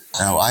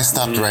No, I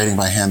stopped writing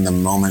by hand the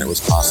moment it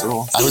was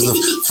possible. I was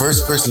the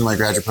first person in my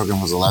graduate program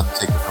who was allowed to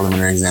take the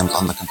preliminary exams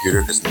on the computer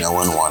because no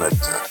one wanted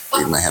to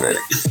read my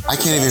handwriting. I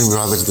can't even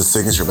bother with the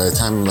signature. By the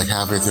time I'm like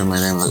halfway through my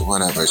name, I'm like,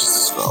 whatever, it's just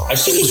a scroll. I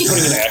started just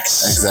putting an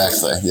X.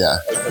 Exactly, yeah.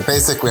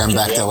 Basically, I'm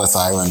back to Ellis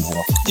Island.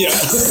 Yeah.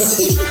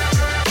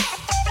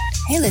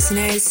 Hey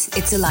listeners,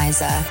 it's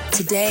Eliza.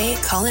 Today,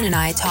 Colin and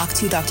I talked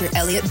to Dr.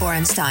 Eliot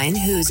Borenstein,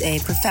 who's a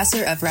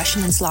professor of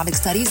Russian and Slavic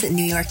studies at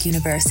New York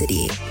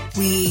University.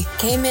 We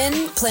came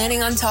in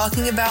planning on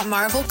talking about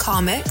Marvel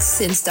Comics,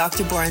 since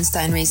Dr.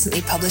 Borenstein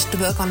recently published a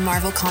book on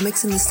Marvel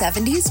Comics in the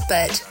 70s,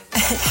 but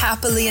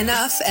happily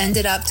enough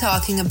ended up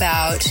talking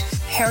about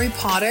Harry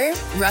Potter,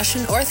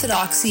 Russian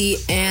Orthodoxy,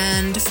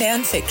 and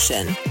fan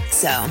fiction.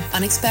 So,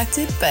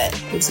 unexpected, but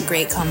it was a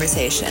great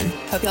conversation.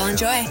 Hope y'all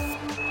enjoy.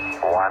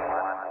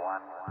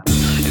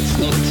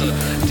 Not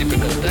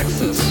typical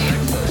Texas.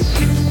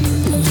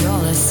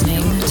 You're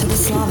listening to The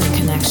Slavic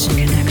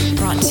Connection,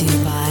 brought to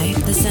you by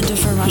the Center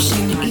for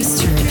Russian,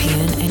 East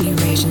European, and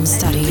Eurasian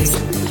Studies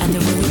and the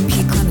William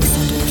P. Clements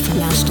Center for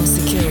National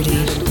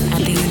Security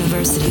at the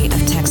University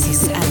of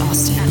Texas at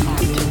Austin.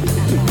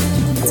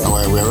 Oh,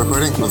 wait, we're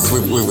recording?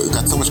 We've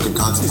got so much good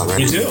content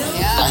already. We do.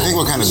 Yeah. I think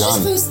we're kind of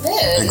done. Who's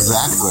this?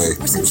 Exactly.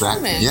 We're so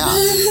Exactly. charming. Yeah.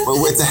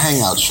 Well, it's a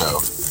hangout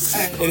show.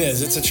 It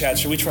is. It's a chat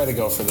show. We try to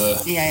go for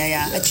the...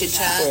 Yeah. A chit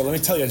chat. Boy, let me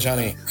tell you,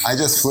 Johnny. I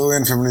just flew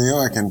in from New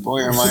York, and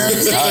boy, am I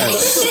tired.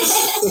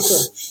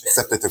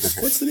 Except I took a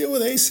trip. What's the deal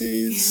with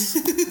ACs?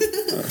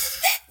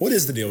 What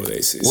is the deal with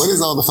ACs? What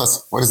is all the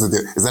fuss? What is the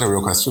deal? Is that a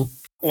real question?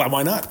 Well,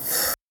 why not?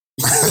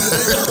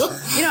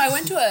 You know, I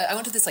went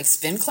to this like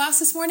spin class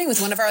this morning with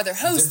one of our other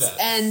hosts,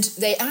 and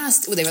they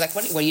were like,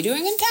 what are you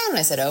doing in town? And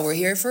I said, oh, we're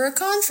here for a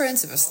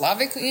conference of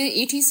Slavic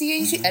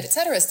etc.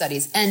 etc.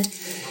 studies. And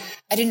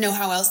I didn't know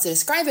how else to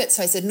describe it,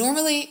 so I said,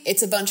 normally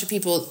it's a bunch of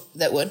people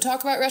that would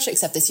talk about Russia,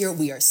 except this year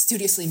we are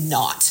studiously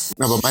not.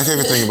 No, but my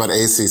favorite thing about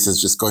ACES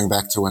is just going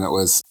back to when it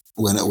was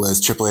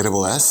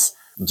AAAS.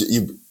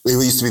 It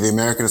used to be the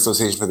American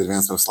Association for the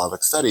Advancement of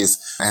Slavic Studies,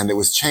 and it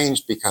was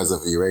changed because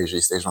of the Eurasia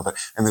East Asia and all that.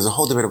 And there's a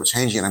whole debate about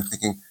changing it. I'm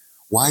thinking,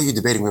 why are you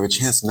debating? We have a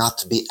chance not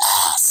to be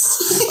ass.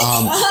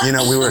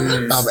 We were,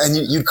 and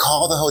you'd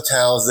call the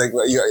hotels. Like,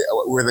 you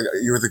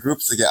were the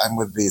groups that I'm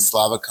with the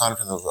Slavic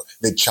conference.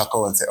 They'd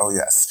chuckle and say, "Oh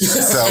yes."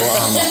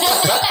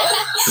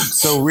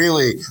 So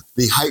really,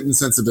 the heightened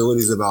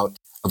sensibilities about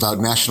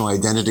national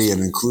identity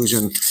and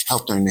inclusion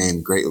helped our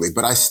name greatly.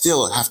 But I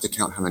still have to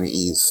count how many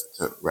E's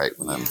to write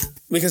when I'm...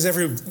 Because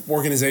every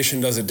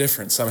organization does it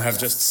different. Some have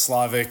just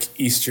Slavic,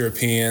 East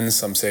European.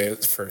 Some say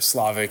it's for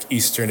Slavic,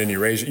 Eastern, and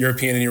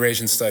European and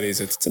Eurasian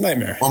studies. It's a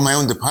nightmare. Well, my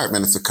own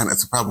department, it's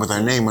a problem with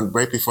our name.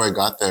 Right before I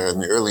got there in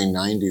the early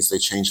 90s, they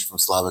changed from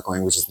Slavic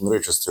languages and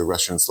literatures to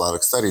Russian and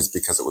Slavic studies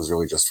because it was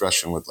really just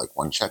Russian with like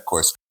one Czech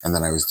course. And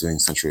then I was doing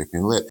Central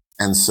European Lit.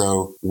 And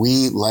so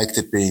we liked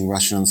it being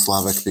Russian and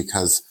Slavic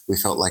because we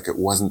felt like it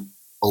wasn't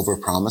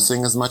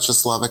over-promising as much as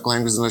Slavic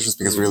languages and literatures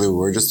because really we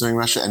were just doing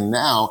Russia. And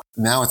now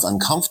it's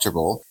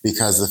uncomfortable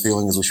because the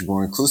feeling is we should be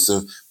more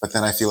inclusive. But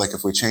then I feel like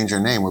if we change our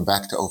name, we're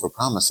back to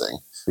over-promising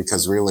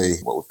because really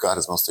what we've got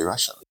is mostly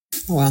Russian.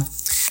 Well,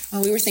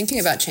 we were thinking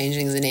about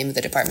changing the name of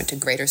the department to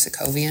Greater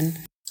Sokovian.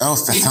 Oh,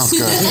 that sounds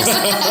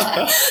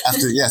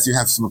good. Yes, you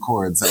have some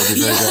accords. That would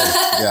be very good.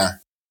 Yeah.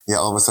 Yeah,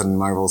 all of a sudden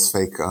Marvel's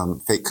fake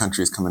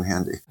countries come in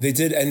handy. They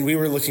did, and we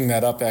were looking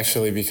that up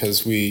actually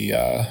because we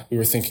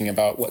were thinking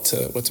about what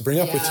to bring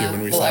up with you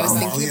when we Well, found I was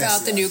thinking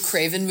about the new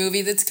Craven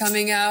movie that's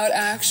coming out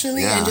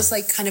actually, and just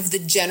like kind of the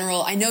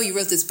general. I know you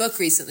wrote this book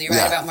recently,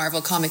 right, about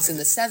Marvel Comics in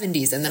the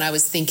 70s, and then I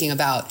was thinking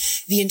about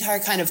the entire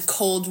kind of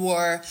Cold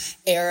War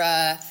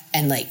era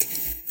and like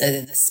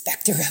the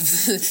specter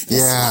of the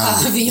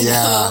Slav, you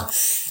know.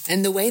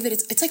 And the way that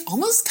it's like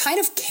almost kind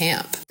of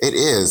camp. It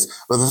is.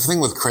 But the thing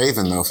with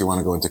Craven, though, if you want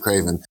to go into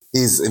Craven,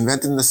 he's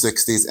invented in the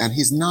 60s, and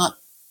he's not,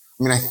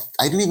 I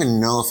didn't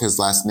even know if his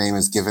last name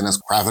is given as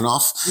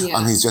Kravenov.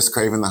 Yeah. He's just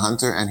Craven the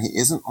Hunter, and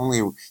he's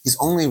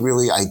only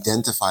really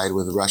identified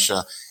with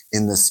Russia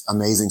in this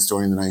amazing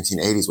story in the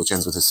 1980s, which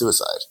ends with his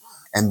suicide.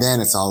 And then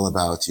it's all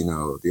about,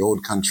 the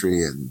old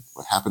country and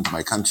what happened to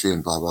my country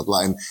and blah, blah,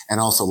 blah. And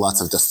also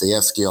lots of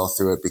Dostoevsky all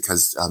through it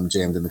because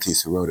J.M.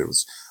 DeMatteis, who wrote it,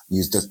 was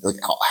used like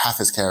half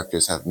his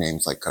characters have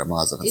names like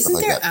Karamazov and stuff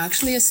like that. Isn't there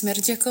actually a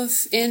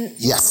Smerdyakov in...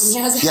 Yes.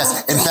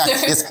 Yes. In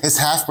fact, his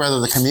half-brother,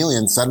 the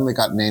chameleon, suddenly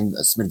got named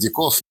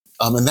Smerdyakov.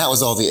 And that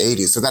was all the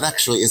 80s. So that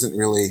actually isn't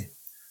really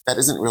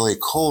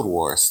Cold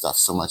War stuff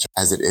so much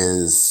as it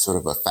is sort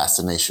of a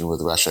fascination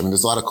with Russia.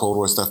 There's a lot of Cold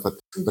War stuff, but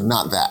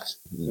not that,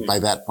 by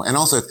that point. And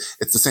also,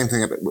 it's the same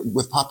thing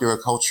with popular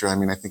culture. I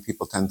think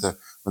people tend to,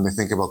 when they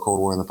think about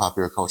Cold War and the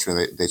popular culture,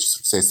 they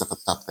just say stuff at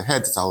the top of their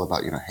heads. It's all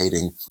about,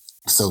 hating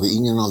Soviet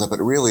Union and all that. But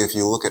really, if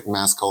you look at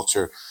mass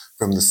culture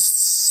from the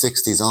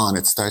 60s on,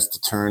 it starts to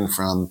turn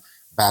from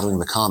battling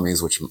the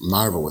commies, which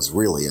Marvel was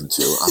really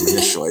into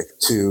initially,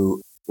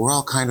 to we're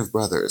all kind of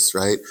brothers,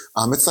 right?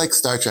 It's like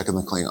Star Trek and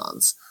the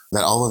Klingons,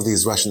 that all of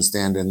these Russian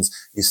stand-ins,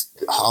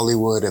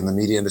 Hollywood and the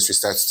media industry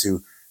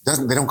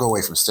they don't go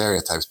away from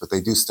stereotypes, but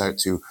they do start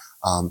to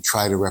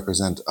try to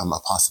represent a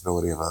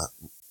possibility of a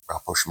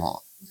rapprochement.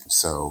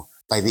 So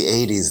by the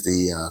 80s,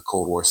 the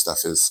Cold War stuff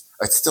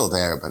it's still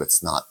there, but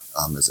it's not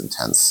as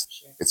intense.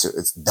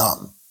 It's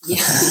dumb.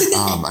 Yeah.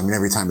 I mean,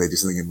 every time they do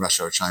something in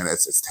Russia or China,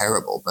 it's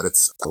terrible, but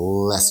it's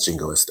less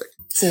jingoistic.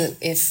 So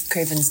if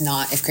Craven's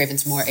more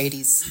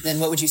 80s, then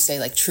what would you say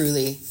like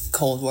truly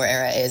Cold War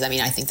era is? I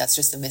mean, I think that's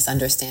just a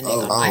misunderstanding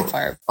on my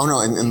part. Oh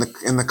no, in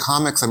the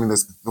comics, I mean,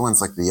 there's the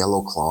ones like the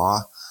Yellow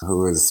Claw,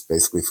 who is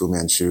basically Fu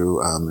Manchu,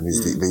 and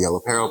he's the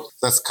Yellow Peril.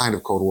 That's kind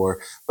of Cold War.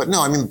 But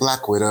no, I mean,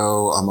 Black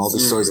Widow, all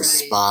these stories of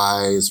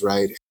spies,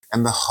 right?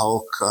 And the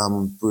Hulk,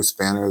 Bruce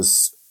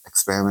Banner's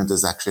experiment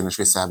is actually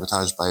initially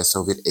sabotaged by a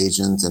Soviet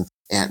agent, and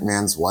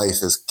Ant-Man's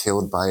wife is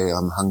killed by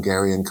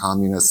Hungarian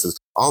communists.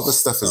 All this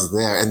stuff is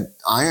there. And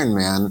Iron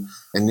Man,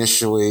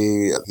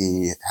 initially,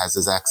 he has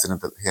his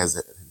accident, he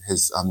has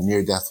his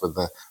near death with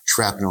the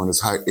shrapnel in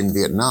his heart in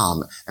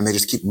Vietnam, and they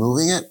just keep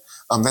moving it.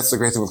 That's the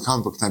great thing with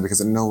comic book time,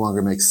 because it no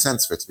longer makes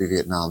sense for it to be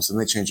Vietnam. So then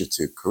they change it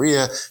to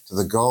Korea, to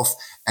the Gulf,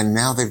 and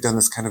now they've done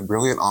this kind of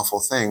brilliant,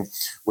 awful thing,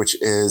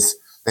 which is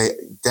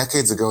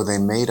decades ago, they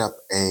made up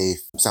a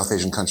South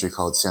Asian country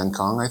called Sian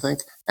Kong, I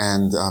think,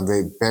 and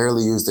they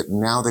barely used it.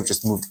 Now they've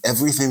just moved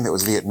everything that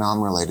was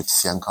Vietnam related to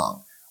Sian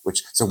Kong.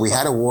 So we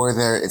had a war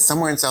there. It's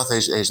somewhere in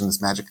Southeast Asian,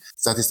 it's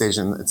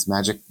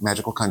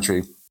magical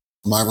country.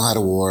 Marvel had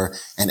a war,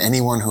 and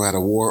anyone who had a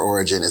war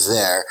origin is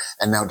there,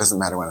 and now it doesn't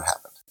matter when it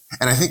happened.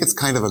 And I think it's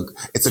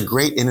it's a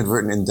great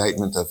inadvertent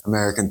indictment of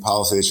American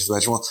policy. It's just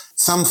like, well,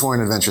 some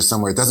foreign adventure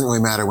somewhere. It doesn't really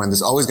matter when.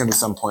 There's always going to be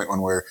some point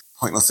when we're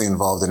pointlessly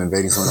involved in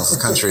invading someone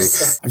else's country.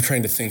 I'm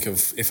trying to think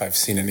of if I've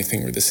seen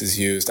anything where this is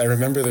used. I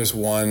remember there's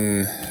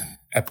one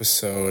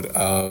episode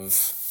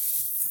of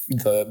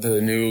the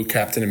new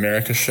Captain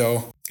America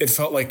show. It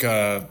felt like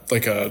a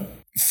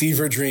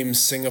fever dream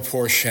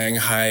Singapore,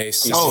 Shanghai.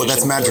 Oh,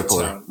 that's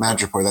Madripoor.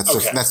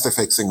 Madripoor. That's the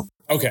fake Singapore.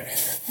 Okay.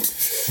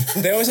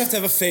 They always have to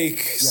have a fake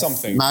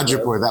something.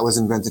 Madripoor, that was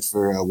invented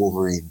for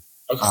Wolverine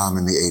in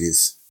the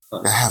 80s.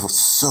 I have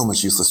so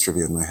much useless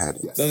trivia in my head.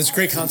 That's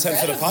great content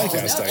for the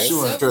podcast, right?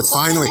 Sure. It's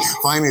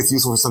finally it's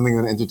useful for something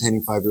than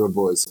entertaining 5-year-old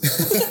boys.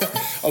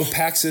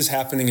 PAX is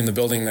happening in the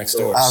building next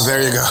door.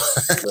 There you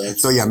go.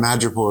 So yeah,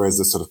 Madripoor is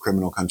a sort of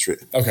criminal country.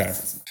 Okay.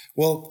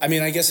 Well, I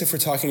mean, I guess if we're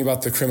talking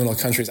about the criminal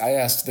countries, I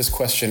asked this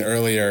question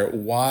earlier.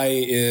 Why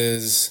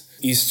is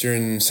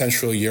Eastern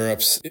Central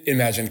Europe's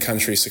imagined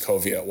country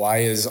Sokovia? Why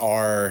is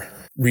our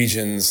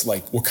regions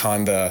like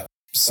Wakanda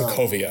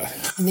Sokovia?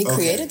 And they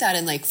created that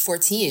in like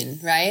 14,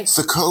 right?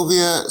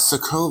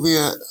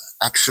 Sokovia,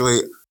 actually,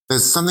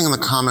 there's something in the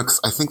comics.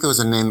 I think there was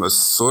a name that was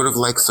sort of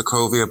like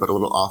Sokovia, but a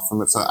little off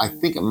from it. So I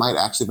think it might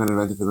actually have been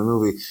invented for the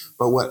movie.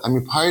 But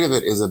part of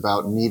it is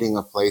about needing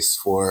a place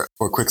for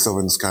Quicksilver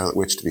and the Scarlet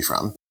Witch to be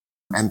from.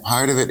 And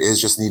part of it is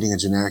just needing a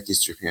generic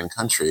East European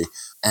country.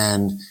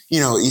 And,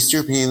 East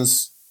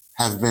Europeans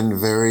have been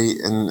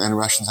and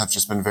Russians have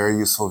just been very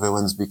useful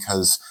villains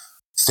because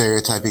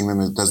stereotyping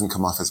them, it doesn't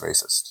come off as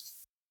racist.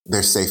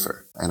 They're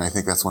safer. And I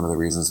think that's one of the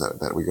reasons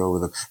that we go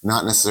with them.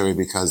 Not necessarily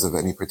because of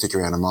any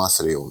particular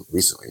animosity, or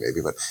recently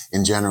maybe, but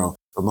in general,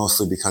 but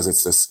mostly because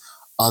it's this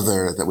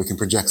other that we can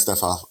project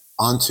stuff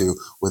onto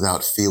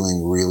without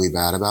feeling really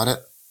bad about it.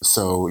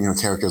 So,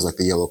 characters like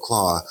the Yellow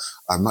Claw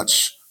are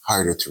much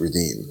harder to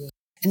redeem.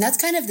 And that's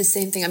kind of the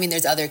same thing. I mean,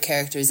 there's other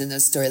characters in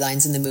those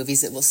storylines in the movies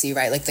that we'll see,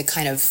 right? Like the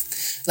kind of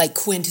like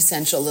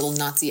quintessential little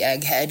Nazi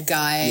egghead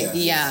guy.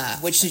 Yeah.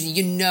 Which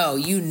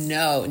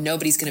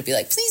nobody's going to be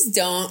like, please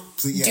don't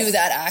do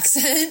that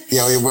accent.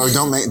 Yeah. Well,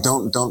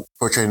 don't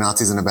portray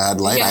Nazis in a bad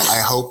light. Yeah.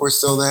 I hope we're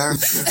still there.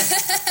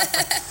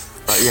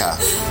 But yeah.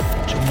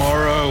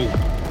 Tomorrow,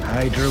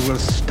 Hydra will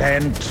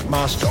stand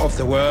master of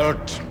the world.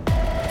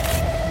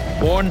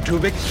 Born to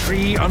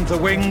victory on the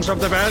wings of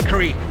the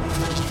Valkyrie.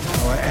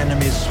 Our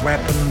enemy's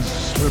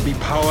weapons will be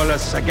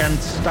powerless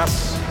against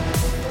us.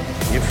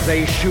 If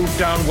they shoot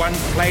down one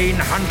plane,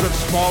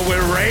 hundreds more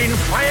will rain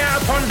fire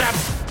upon them.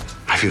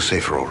 I feel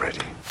safer already.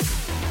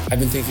 I've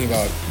been thinking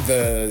about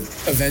the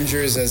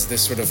Avengers as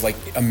this sort of like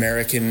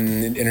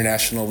American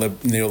international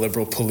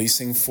neoliberal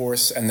policing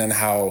force, and then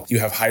how you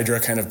have Hydra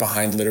kind of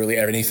behind literally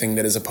anything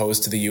that is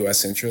opposed to the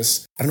U.S.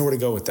 interests. I don't know where to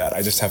go with that.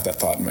 I just have that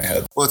thought in my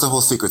head. Well, it's a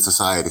whole secret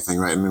society thing,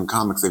 right? And in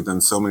comics, they've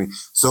done so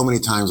many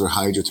times where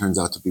Hydra turns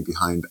out to be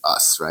behind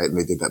us, right? And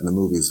they did that in the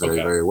movies very,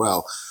 very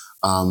well.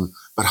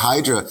 But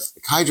Hydra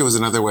was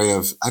another way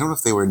of, I don't know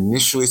if they were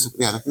initially,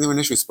 I think they were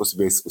initially supposed to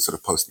be basically sort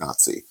of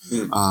post-Nazi.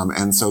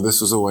 And so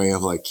this was a way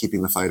of like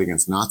keeping the fight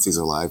against Nazis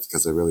alive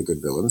because they're really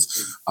good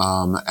villains.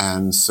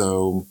 And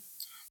so,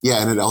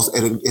 yeah, and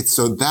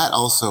that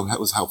also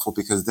was helpful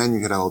because then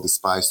you get all these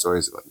spy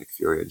stories about Nick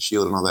Fury and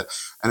S.H.I.E.L.D. and all that.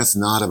 And it's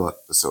not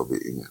about the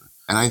Soviet Union.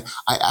 And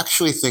I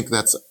actually think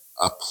that's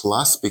a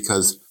plus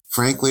because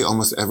frankly,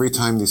 almost every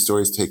time these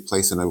stories take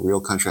place in a real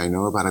country I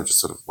know about, I just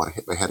sort of want to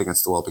hit my head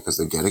against the wall because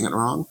they're getting it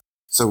wrong.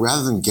 So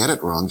rather than get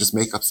it wrong, just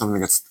make up something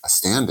that's a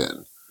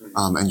stand-in.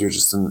 and you're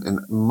just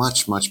in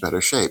much, much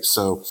better shape.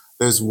 So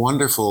there's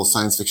wonderful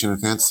science fiction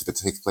and fantasy that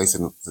take place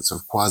in sort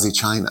of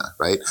quasi-China,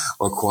 right?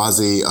 Or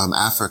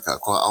quasi-Africa,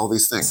 all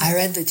these things. I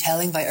read The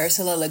Telling by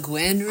Ursula Le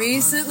Guin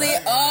recently.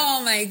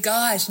 Oh my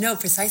gosh. No,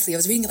 precisely. I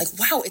was reading it like,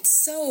 wow, it's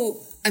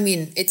so, I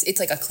mean, it's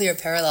like a clear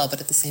parallel, but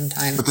at the same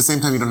time. But at the same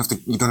time, you don't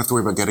have to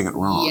worry about getting it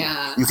wrong.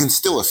 Yeah. You can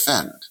still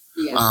offend.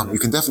 Yeah. You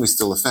can definitely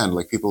still offend.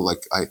 Like people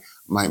like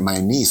my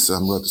niece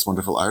wrote this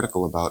wonderful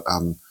article about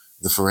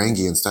the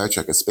Ferengi in Star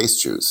Trek as space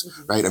Jews,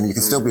 right? I mean, you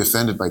can still be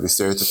offended by these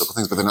stereotypical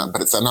things, but they're not.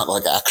 But it's not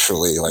like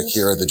actually like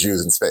here are the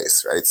Jews in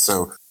space, right?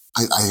 So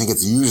I think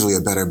it's usually a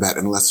better bet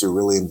unless you're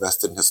really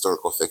invested in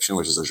historical fiction,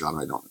 which is a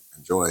genre I don't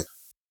enjoy.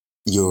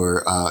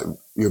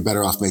 You're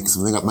better off making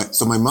something up.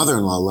 So my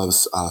mother-in-law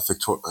loves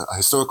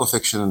historical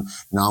fiction and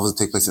novels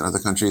that take place in other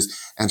countries,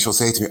 and she'll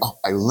say to me, "Oh,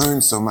 I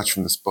learned so much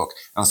from this book."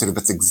 And I'll say to her,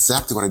 "That's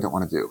exactly what I don't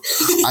want to do.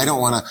 I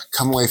don't want to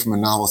come away from a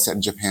novel set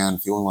in Japan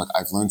feeling like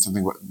I've learned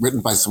something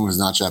written by someone who's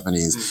not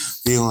Japanese,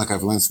 feeling like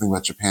I've learned something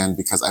about Japan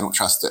because I don't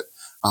trust it.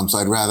 So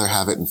I'd rather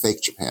have it in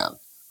fake Japan,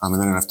 and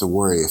then I don't have to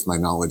worry if my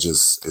knowledge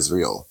is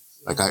real."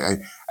 Like I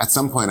at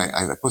some point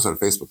I posted on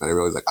Facebook that I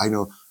realized like I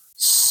know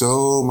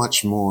so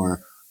much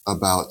more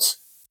about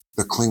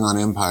the Klingon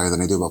Empire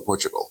than I do about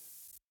Portugal,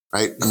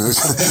 right? I mean,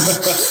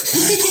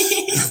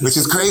 which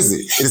is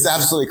crazy. It is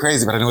absolutely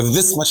crazy, but I know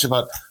this much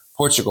about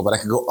Portugal, but I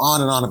could go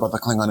on and on about the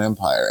Klingon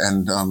Empire.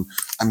 And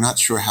I'm not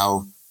sure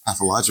how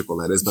pathological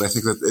that is, but I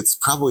think that it's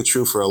probably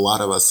true for a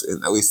lot of us,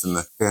 at least in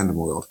the fandom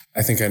world.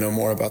 I think I know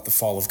more about the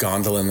fall of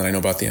Gondolin than I know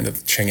about the end of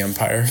the Qing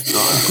Empire.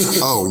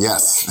 Oh,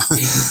 yes.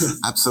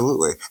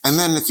 Absolutely. And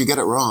then if you get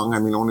it wrong, I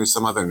mean, only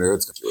some other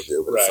nerds can with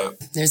you. But right.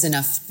 There's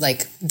enough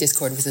like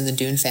discord within the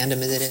Dune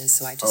fandom as it is,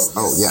 so I just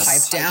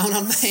pipe down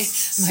on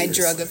my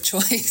drug of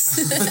choice.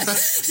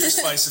 Your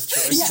spice of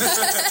choice.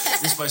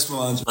 Your spice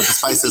melange. But the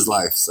spice is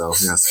life, so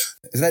yes.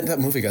 That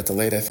movie got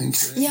delayed, I think.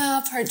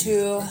 Yeah, part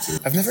 2.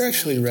 I've never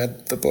actually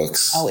read the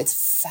books. Oh,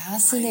 it's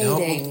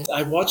fascinating.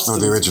 I watched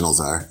the originals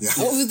are. Yeah.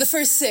 Well, the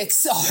first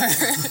 6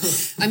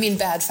 are. I mean,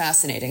 bad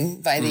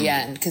fascinating by the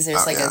end, because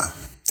there's a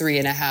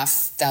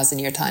 3,500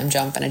 year time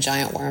jump and a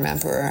giant worm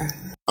emperor.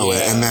 Oh,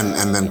 yeah.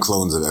 and then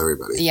clones of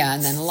everybody. Yeah,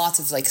 and then lots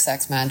of like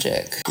sex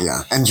magic.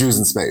 Yeah, and Jews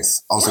in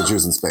space. Also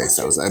Jews in space.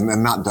 That was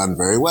and not done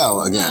very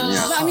well again. No,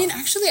 yeah. I mean,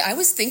 actually, I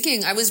was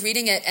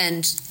reading it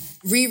and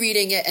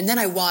rereading it, and then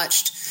I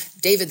watched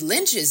David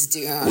Lynch's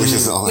Dune. Which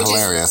is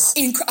hilarious.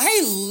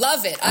 I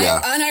love it.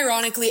 Yeah.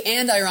 Unironically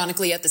and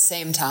ironically at the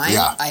same time.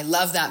 Yeah. I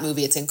love that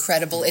movie. It's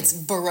incredible. It's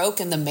Baroque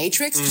and The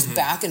Matrix, just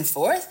back and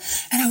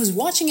forth. And I was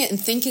watching it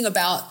and thinking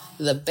about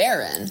the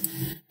Baron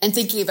and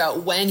thinking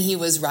about when he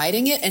was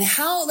writing it and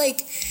how,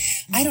 like,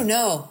 I don't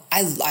know.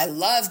 I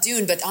love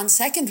Dune, but on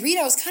second read,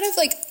 I was kind of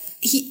like,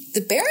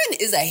 the Baron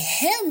is a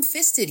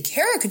ham-fisted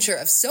caricature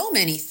of so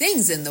many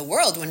things in the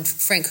world when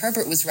Frank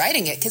Herbert was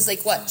writing it. Cause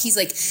like what? He's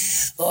like,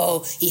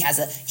 oh,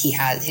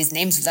 his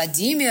name's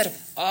Vladimir.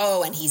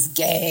 Oh, and he's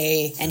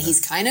gay and he's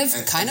kind of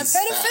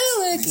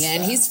pedophilic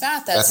and he's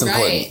fat. That's right.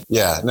 Important.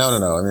 Yeah. No.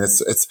 I mean,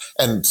 it's,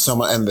 and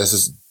this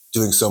is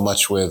doing so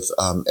much with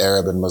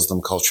Arab and Muslim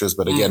cultures,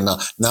 but again,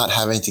 not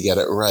having to get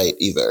it right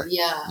either.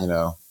 Yeah. You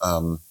know.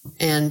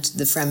 And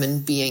the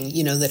Fremen being,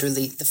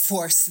 literally the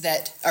force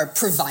that are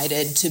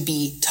provided to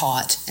be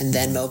taught and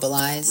then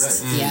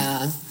mobilized. Right.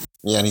 Yeah.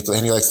 Yeah, and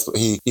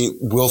he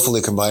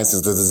willfully combines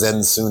the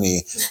Zen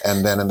Sunni,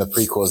 and then in the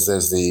prequels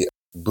there's the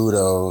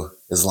Buddho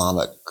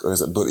Islamic, or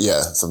is it Buddha?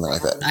 Yeah, something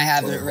like that. I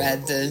haven't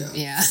read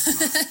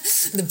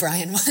the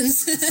Brian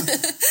ones.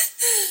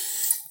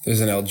 There's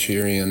an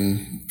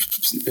Algerian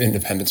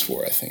independence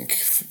war, I think,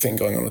 thing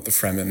going on with the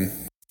Fremen.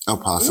 Oh,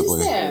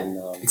 possibly.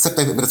 Except,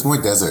 but it's more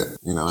desert,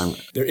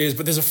 There is,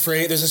 but there's a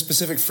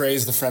specific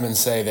phrase the Fremen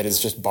say that is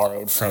just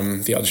borrowed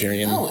from the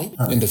Algerian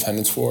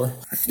independence war.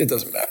 It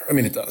doesn't matter. I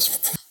mean, it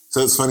does. So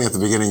it's funny, at the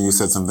beginning you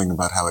said something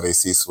about how at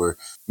ACES where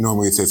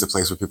normally you'd say it's a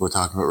place where people are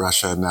talking about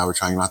Russia, and now we're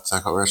trying not to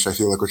talk about Russia. I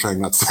feel like we're trying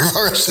not to talk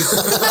about Russia.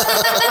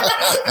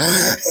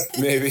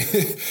 Maybe.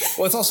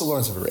 Well, it's also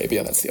Lawrence of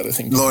Arabia. That's the other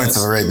thing. Lawrence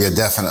of Arabia,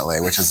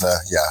 definitely, which is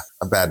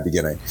a bad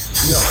beginning.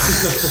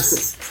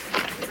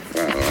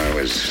 Well, I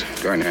was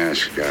going to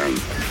ask,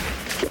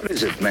 what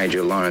is it,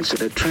 Major Lawrence,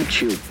 that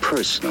attracts you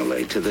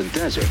personally to the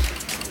desert?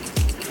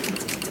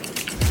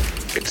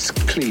 It's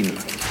clean.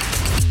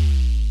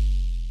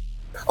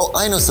 Oh,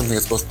 I know something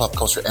that's both pop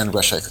culture and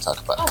Russia I could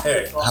talk about.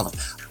 Okay.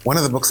 One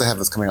of the books I have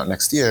that's coming out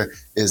next year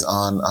is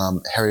on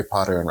Harry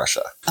Potter and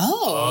Russia.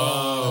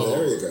 Oh.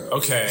 There you go.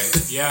 Okay.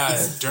 Yeah,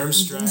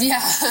 Durmstrang.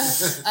 Yeah.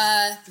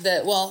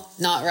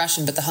 Not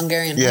Russian, but the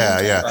Hungarian.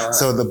 Yeah.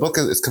 So the book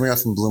is coming out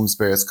from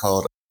Bloomsbury. It's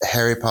called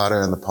Harry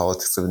Potter and the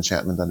Politics of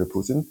Enchantment Under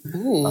Putin.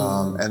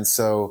 And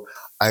so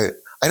I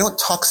don't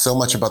talk so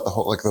much about the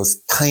whole, like those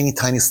tiny,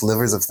 tiny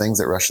slivers of things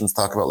that Russians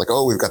talk about, like,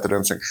 oh, we've got the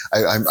Durmstrang.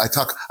 I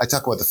talk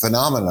about the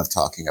phenomenon of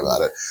talking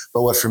about it.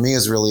 But what for me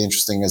is really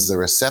interesting is the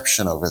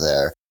reception over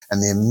there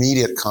and the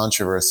immediate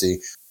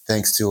controversy,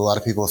 thanks to a lot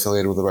of people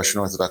affiliated with the Russian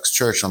Orthodox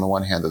Church, on the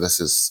one hand, that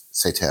this is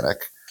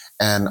satanic.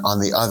 And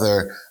on the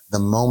other, the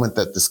moment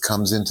that this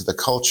comes into the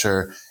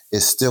culture,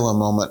 is still a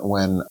moment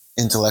when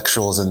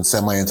intellectuals and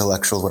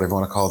semi-intellectuals, whatever you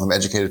want to call them,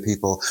 educated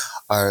people,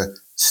 are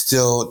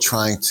still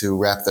trying to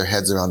wrap their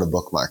heads around a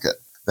book market.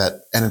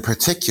 And in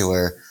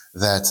particular,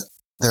 that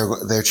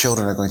their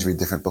children are going to read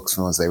different books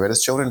from the ones they read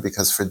as children,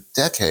 because for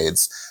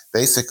decades,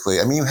 basically,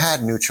 I mean, you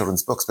had new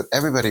children's books, but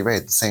everybody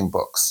read the same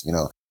books.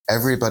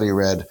 Everybody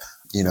read,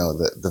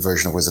 the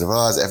version of Wizard of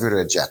Oz. Everybody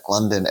read Jack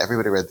London.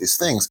 Everybody read these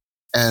things.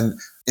 And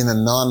in a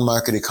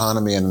non-market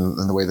economy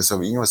and the way the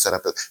Soviet Union was set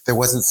up, there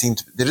didn't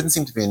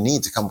seem to be a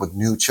need to come up with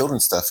new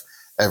children's stuff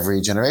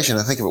every generation.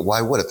 And think of it,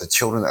 why would it? The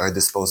children are a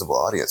disposable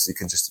audience. You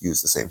can just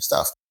use the same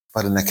stuff.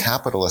 But in a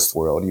capitalist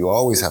world, you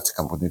always have to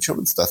come up with new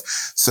children's stuff.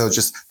 So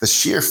just the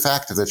sheer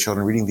fact of their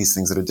children reading these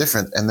things that are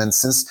different. And then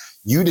since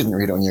you didn't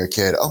read it when you were a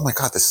kid, oh my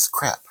God, this is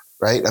crap,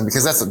 right? And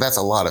because that's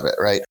a lot of it,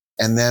 right?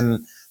 And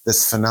then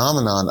this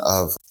phenomenon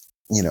of,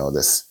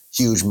 this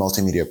huge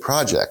multimedia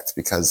project,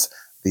 because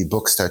the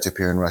books start to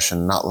appear in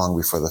Russian not long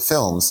before the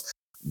films,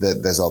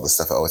 there's all this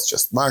stuff, it's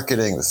just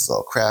marketing, this is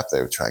all crap,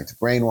 they're trying to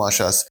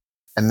brainwash us.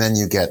 And then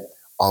you get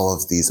all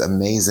of these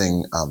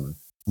amazing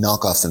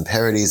knockoffs and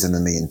parodies, and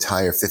then the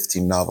entire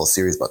 15-novel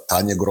series about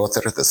Tanya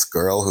Grother, this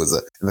girl who's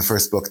in the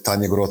first book,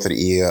 Tanya Grother,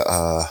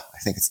 I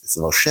think it's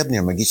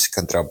Волшебная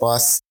магический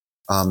контрабас.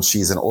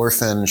 She's an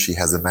orphan, she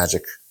has a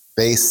magic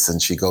base,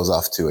 and she goes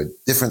off to a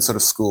different sort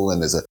of school,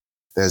 and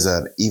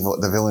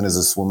the villain is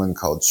this woman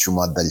called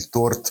Chuma del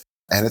Tort,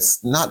 and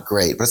it's not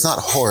great, but it's not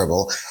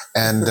horrible.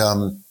 And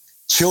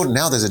children,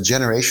 now there's a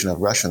generation of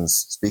Russian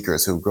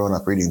speakers who've grown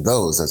up reading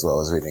those as well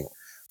as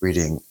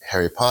reading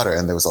Harry Potter.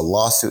 And there was a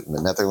lawsuit in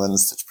the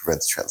Netherlands to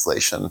prevent the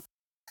translation.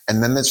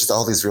 And then there's just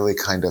all these really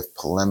kind of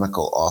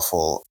polemical,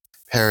 awful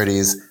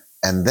parodies.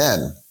 And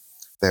then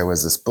there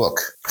was this book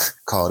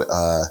called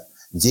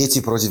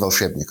Дети против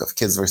волшебников,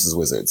 Kids versus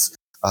Wizards,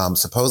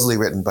 supposedly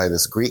written by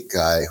this Greek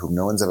guy who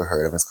no one's ever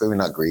heard of. It's clearly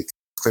not Greek.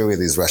 Clearly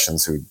these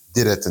Russians who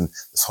did it, and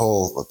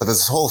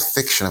this whole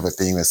fiction of it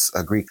being this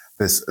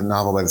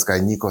novel by this guy,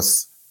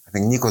 Nikos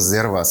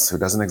Zervas, who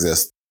doesn't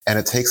exist. And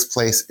it takes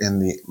place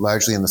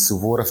largely in the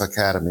Suvorov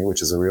Academy,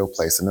 which is a real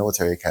place, a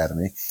military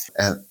academy.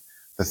 And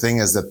the thing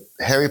is that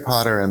Harry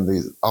Potter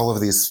and all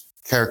of these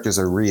characters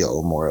are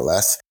real, more or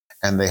less.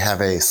 And they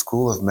have a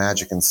school of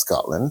magic in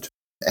Scotland,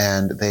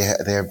 and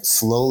they're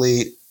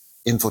slowly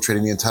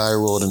infiltrating the entire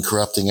world and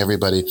corrupting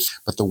everybody.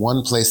 But the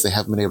one place they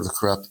haven't been able to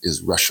corrupt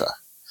is Russia.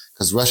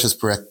 Because Russia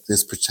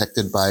is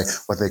protected by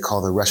what they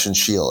call the Russian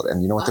shield.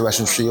 And you know what the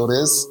Russian shield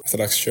is?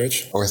 Orthodox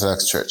Church.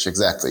 Orthodox Church,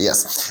 exactly,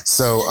 yes.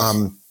 So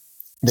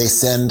they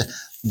send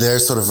their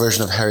sort of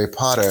version of Harry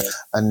Potter,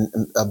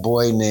 a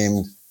boy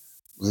named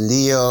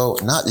Leo,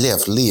 not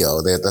Lev,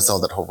 Leo. That's all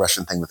that whole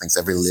Russian thing that thinks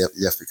every Lev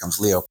becomes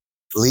Leo.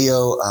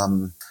 Leo,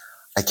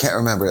 I can't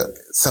remember,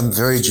 some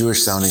very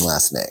Jewish sounding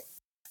last name.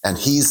 And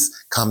he's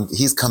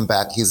come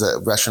back. He's a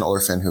Russian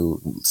orphan who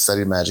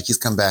studied magic. He's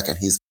come back and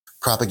he's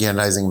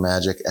propagandizing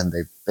magic, and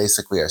they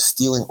basically are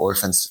stealing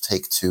orphans to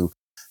take to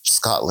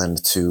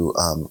Scotland to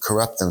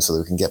corrupt them so that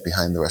we can get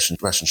behind the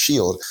Russian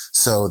shield.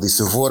 So the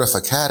Suvorov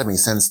Academy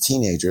sends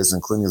teenagers,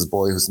 including this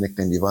boy who's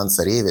nicknamed Ivan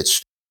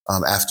Tsarevich,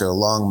 after a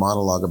long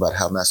monologue about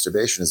how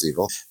masturbation is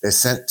evil. They're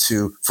sent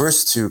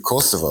first to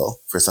Kosovo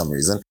for some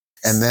reason,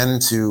 and then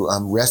to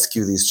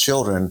rescue these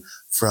children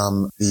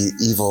from the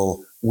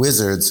evil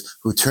wizards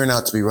who turn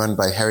out to be run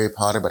by Harry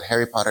Potter, but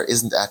Harry Potter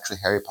isn't actually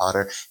Harry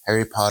Potter.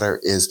 Harry Potter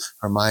is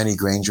Hermione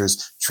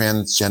Granger's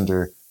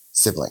transgender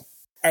sibling.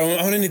 I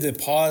want to need to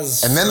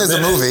pause. And then there's a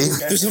movie.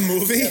 There's a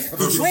movie?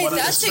 Wait,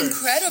 that's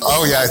incredible.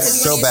 Oh, yeah,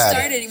 it's so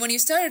bad. When you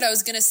started, I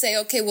was going to say,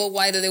 okay, well,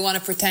 why do they want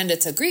to pretend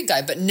it's a Greek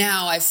guy? But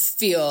now I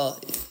feel,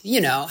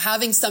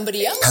 having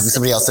somebody else.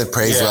 That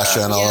praise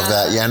Russia and all of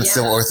that. Yeah, and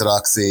still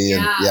orthodoxy.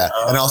 And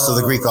and also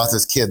the Greek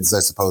author's kids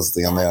are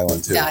supposedly on the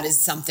island too. That is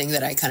something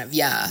that I kind of,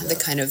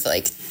 the kind of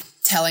like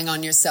telling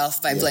on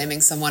yourself by blaming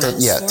someone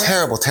else. Yeah,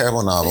 terrible,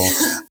 terrible novel.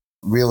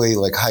 Really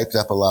like hyped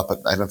up a lot, but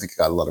I don't think it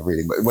got a lot of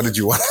reading. But what did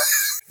you want?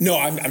 No,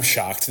 I'm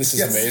shocked. This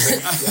is amazing.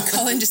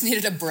 Colin just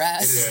needed a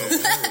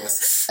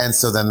breath. And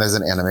so then there's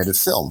an animated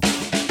film.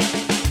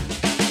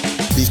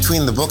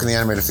 Between the book and the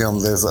animated film,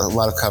 there's a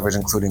lot of coverage,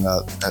 including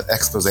an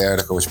expose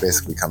article, which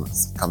basically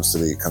comes to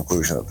the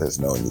conclusion that there's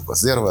no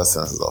Nikos Zervas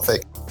and this is all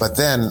fake. But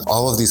then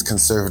all of these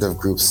conservative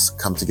groups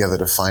come together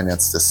to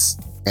finance this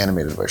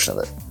animated version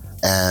of it.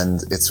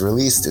 And it's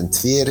released in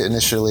theater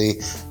initially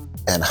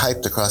and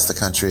hyped across the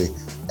country.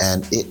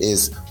 And it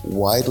is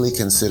widely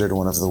considered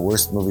one of the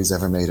worst movies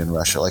ever made in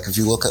Russia. Like if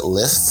you look at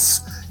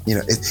lists,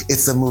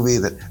 it's a movie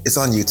that it's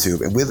on YouTube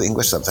and with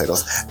English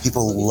subtitles.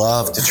 People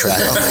love to track.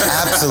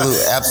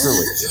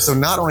 Absolutely. So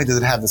not only does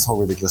it have this whole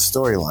ridiculous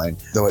storyline,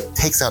 though it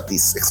takes out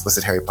these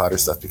explicit Harry Potter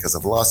stuff because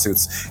of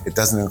lawsuits, it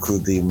doesn't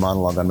include the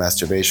monologue on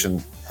masturbation,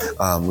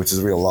 which is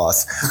a real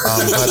loss.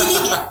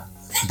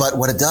 But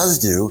what it does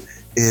do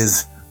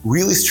is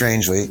really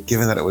strangely,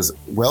 given that it was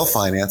well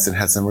financed and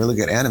had some really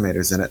good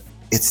animators in it,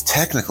 it's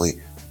technically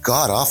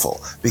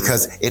god-awful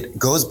because it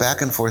goes back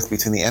and forth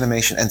between the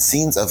animation and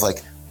scenes of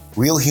like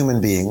real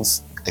human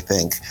beings, I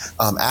think,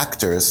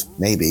 actors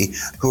maybe,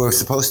 who are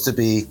supposed to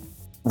be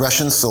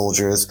Russian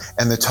soldiers,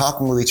 and they're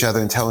talking with each other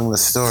and telling the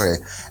story.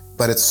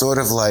 But it's sort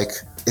of like,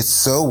 it's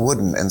so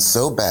wooden and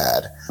so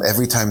bad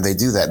every time they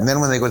do that. And then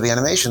when they go to the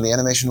animation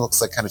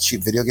looks like kind of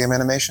cheap video game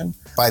animation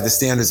by the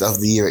standards of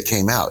the year it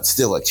came out.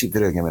 Still like cheap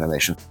video game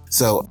animation.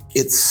 So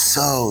it's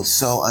so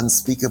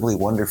unspeakably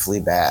wonderfully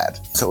bad.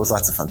 So it was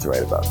lots of fun to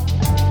write about.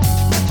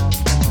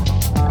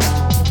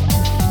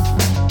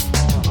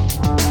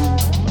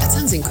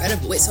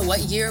 Incredible. Wait, so what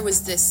year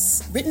was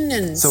this written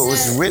and So it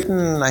was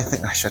written, I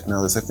think, I should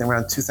know this, I think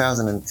around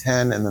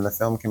 2010, and then the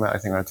film came out, I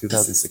think, around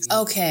 2016.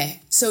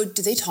 Okay. So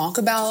do they talk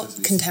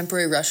about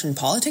contemporary Russian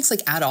politics,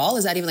 like, at all?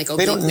 Is that even, like,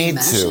 They don't need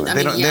mentioned? to.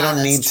 They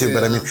don't need to,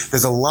 but I mean,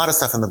 there's a lot of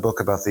stuff in the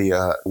book about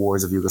the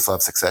wars of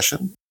Yugoslav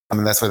succession. I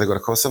mean, that's why they go to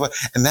Kosovo.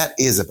 And that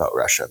is about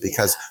Russia,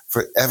 because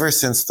ever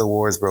since the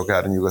wars broke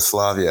out in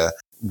Yugoslavia,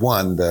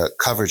 one, the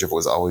coverage of it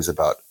was always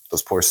about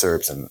those poor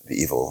Serbs and the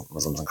evil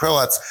Muslims and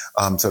Croats,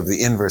 sort of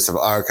the inverse of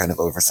our kind of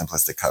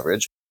oversimplistic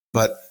coverage,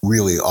 but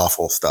really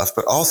awful stuff.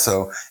 But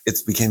also, it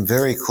became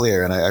very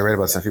clear, and I read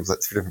about some people at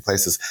a few different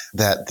places,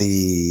 that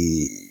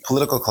the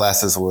political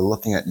classes were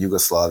looking at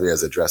Yugoslavia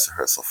as a dress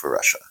rehearsal for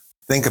Russia.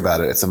 Think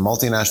about it. It's a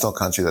multinational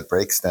country that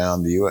breaks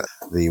down.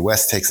 The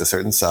West takes a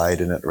certain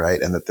side in it,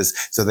 right? And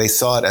so they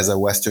saw it as a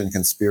Western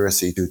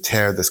conspiracy to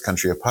tear this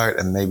country apart,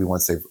 and maybe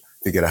once they've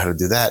figured out how to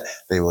do that,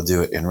 they will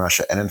do it in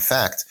Russia. And in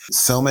fact,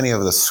 so many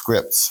of the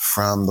scripts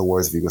from the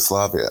wars of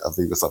Yugoslavia, of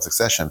the Yugoslav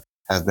succession,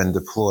 have been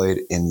deployed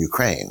in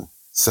Ukraine.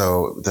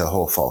 So the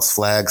whole false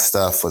flag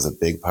stuff was a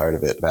big part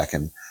of it back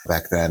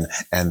then.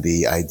 And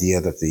the idea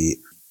that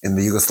in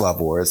the Yugoslav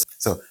wars,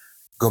 so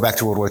go back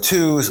to World War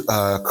II,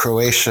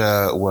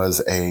 Croatia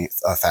was a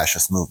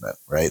fascist movement,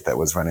 right? That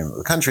was running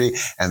the country,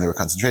 and there were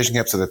concentration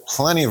camps. So there are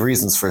plenty of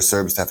reasons for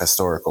Serbs to have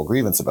historical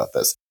grievance about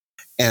this.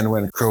 And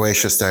when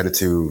Croatia started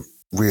to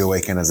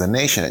reawaken as a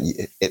nation,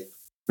 it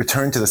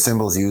returned to the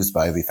symbols used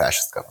by the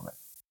fascist government.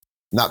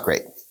 Not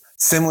great.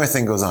 Similar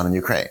thing goes on in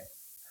Ukraine.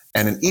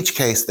 And in each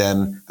case,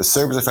 then, the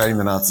Serbs are fighting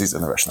the Nazis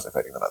and the Russians are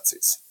fighting the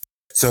Nazis.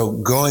 So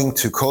going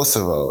to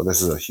Kosovo,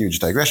 this is a huge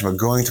digression, but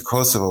going to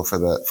Kosovo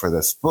for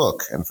this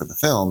book and for the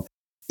film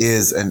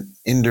is an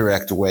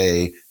indirect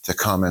way to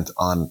comment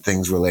on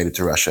things related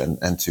to Russia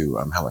and to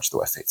how much the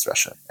West hates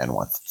Russia and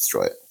wants to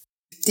destroy it.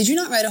 Did you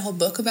not write a whole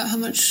book about how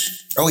much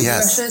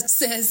Russia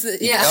says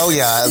that, yeah. Oh,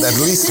 yeah,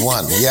 at least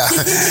one. Yeah.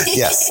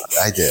 Yes,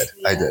 I did.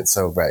 Yeah. I did.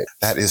 So, right.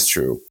 That is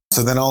true.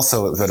 So then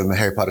also, in the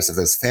Harry Potter stuff,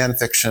 there's fan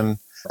fiction.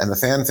 And the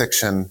fan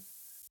fiction,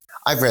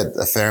 I've read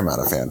a fair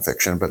amount of fan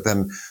fiction, but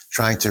then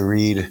trying to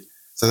read,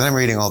 so then I'm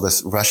reading all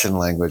this Russian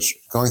language,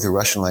 going through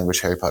Russian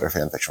language Harry Potter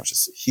fan fiction, which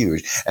is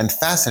huge and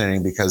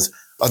fascinating because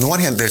on the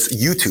one hand, there's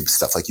YouTube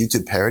stuff, like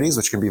YouTube parodies,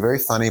 which can be very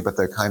funny, but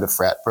they're kind of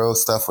frat bro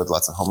stuff with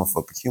lots of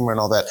homophobic humor and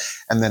all that.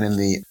 And then in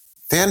the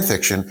fan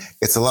fiction,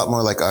 it's a lot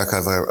more like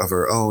Archive of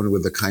Our Own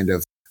with the kind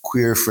of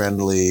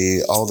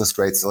queer-friendly, all this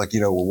great, like,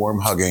 warm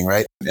hugging,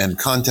 right? And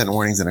content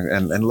warnings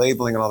and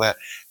labeling and all that.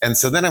 And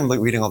so then I'm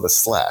reading all the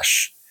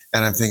slash.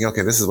 And I'm thinking,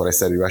 okay, this is what I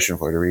studied Russian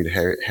for, to read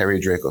Harry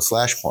Draco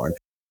slash porn.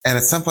 And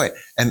at some point,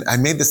 and I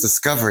made this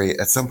discovery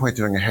at some point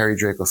doing a Harry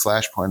Draco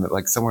slash porn that,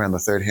 like, somewhere on the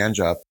third hand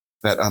job,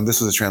 that this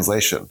was a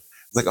translation.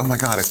 It's like, oh my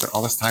God, I spent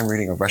all this time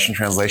reading a Russian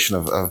translation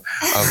of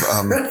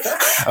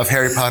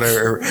Harry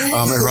Potter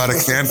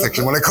erotic fan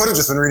fiction when I could have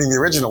just been reading the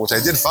original, which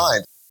I did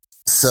find.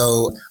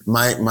 So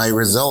my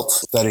result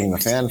studying the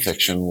fan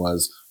fiction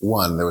was,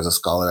 one, there was a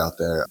scholar out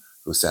there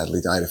who sadly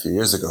died a few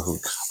years ago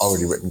who'd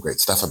already written great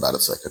stuff about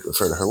it, so I could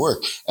refer to her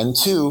work. And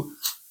two,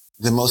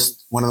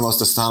 one of the most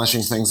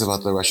astonishing things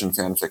about the Russian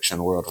fan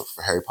fiction world,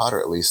 for Harry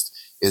Potter at least,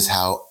 is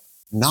how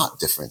not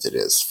different it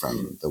is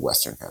from the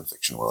Western fan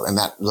fiction world. And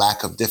that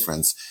lack of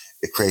difference,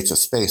 it creates a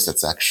space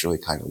that's actually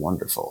kind of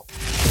wonderful.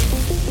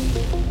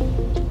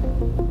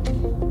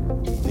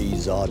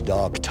 These are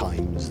dark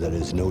times, there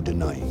is no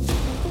denying.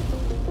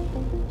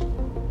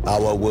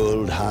 Our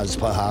world has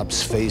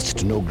perhaps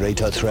faced no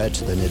greater threat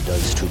than it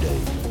does today.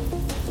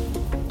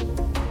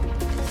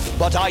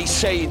 But I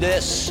say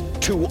this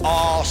to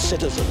our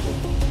citizens.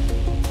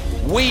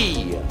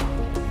 We,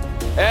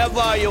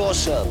 ever your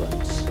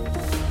servants,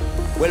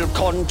 will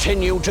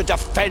continue to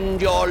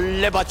defend your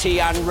liberty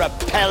and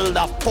repel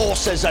the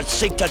forces that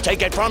seek to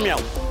take it from you.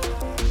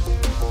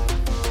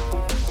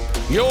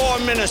 Your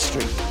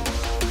ministry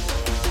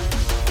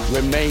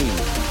remains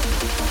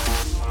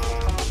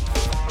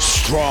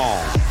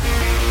strong.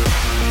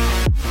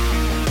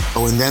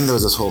 Oh, and then there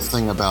was this whole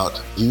thing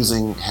about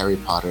using Harry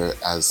Potter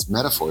as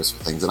metaphors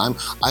for things. And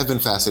I've been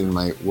fascinated in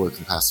my work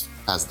in the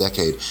past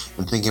decade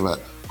and thinking about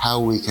how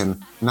we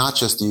can not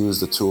just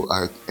use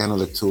our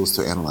analytic tools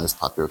to analyze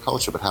popular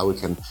culture, but how we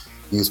can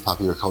use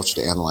popular culture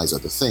to analyze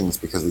other things,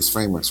 because these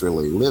frameworks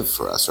really live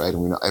for us, right?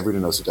 And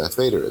everybody knows who Darth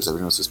Vader is,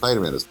 everybody knows who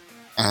Spider-Man is.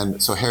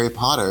 And so Harry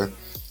Potter,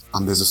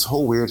 there's this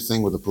whole weird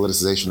thing with the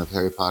politicization of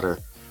Harry Potter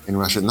in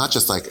Russia, not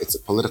just like it's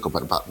political,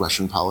 but about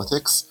Russian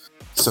politics.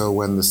 So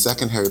when the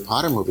second Harry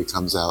Potter movie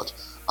comes out,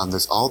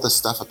 there's all this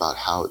stuff about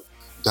how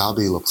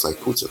Dobby looks like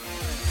Putin.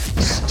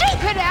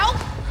 Stupid elf!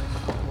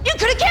 You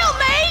could have killed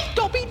me!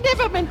 Dobby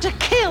never meant to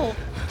kill.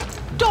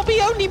 Dobby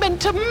only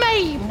meant to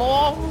maim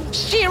or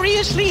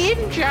seriously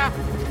injure.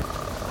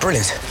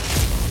 Brilliant.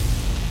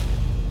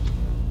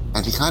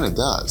 And he kind of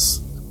does.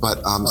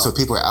 But, so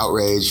people are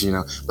outraged,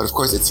 but of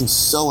course it seems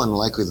so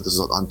unlikely that this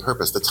was on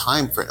purpose. The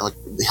time frame,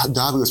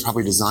 Dobby was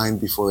probably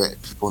designed before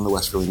people in the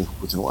West really knew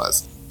who Putin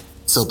was.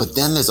 So, but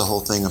then there's a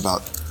whole thing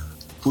about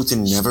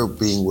Putin never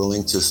being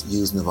willing to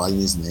use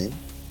Navalny's name.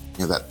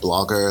 That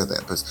blogger,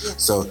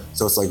 so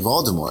it's like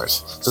Voldemort.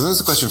 So then there's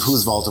the question of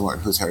who's Voldemort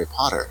and who's Harry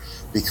Potter.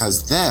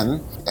 Because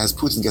then, as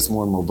Putin gets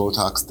more and more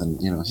Botox, then,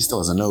 he still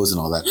has a nose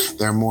and all that,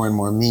 there are more and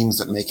more memes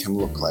that make him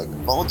look like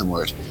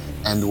Voldemort.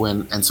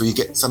 And so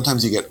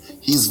sometimes you get,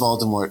 he's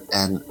Voldemort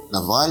and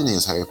Navalny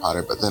is Harry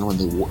Potter, but then when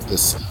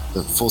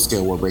the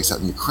full-scale war breaks out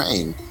in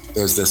Ukraine,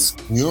 there's this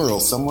mural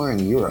somewhere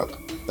in Europe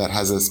that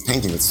has this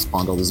painting that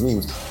spawned all these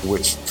memes,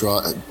 which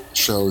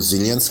shows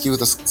Zelensky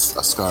with a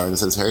scar that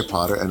says Harry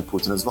Potter and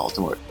Putin as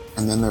Voldemort.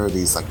 And then there are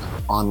these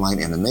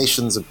online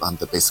animations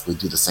that basically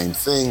do the same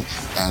thing,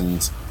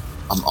 and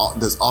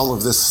there's all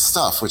of this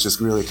stuff, which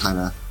is really kind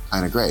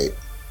of great.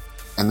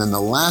 And then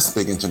the last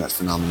big internet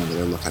phenomenon that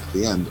I look at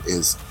the end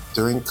is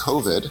during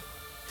COVID,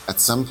 at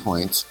some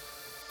point,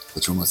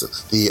 which one was it?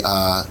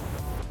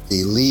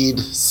 The lead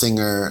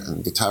singer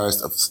and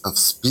guitarist of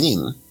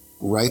Spleen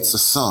writes a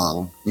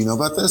song. You know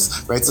about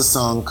this? Writes a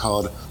song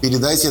called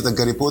 «Передайте это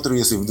Гарри Поттеру,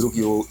 если вдруг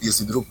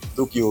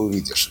его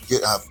увидишь».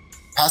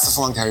 Pass this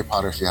along to Harry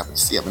Potter if you happen to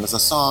see him. And it's a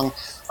song,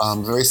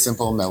 very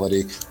simple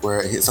melody,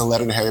 where it's a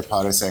letter to Harry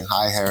Potter saying,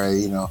 "Hi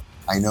Harry,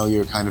 I know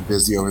you're kind of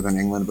busy over there in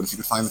England, but if you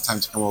could find the time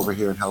to come over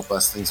here and help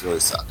us, things really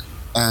suck."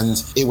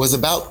 And it was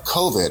about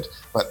COVID,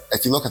 but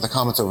if you look at the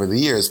comments over the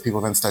years,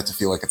 people then start to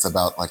feel like it's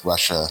about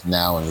Russia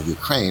now and with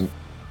Ukraine.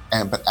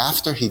 But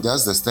after he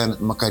does this, then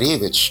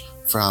Makarevich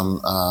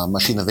from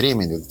Machina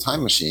Времени, the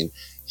Time Machine,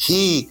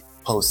 he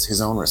posts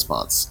his own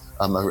response.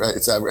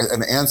 It's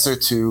an answer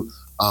to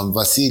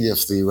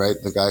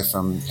Vasilyev, the guy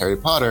from Harry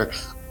Potter,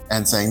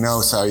 and saying,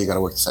 "No, sorry, you got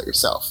to work this out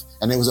yourself."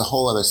 And it was a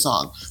whole other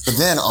song. But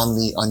then on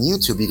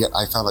YouTube,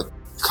 I found a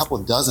couple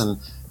dozen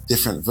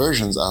different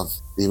versions of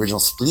the original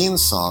Spleen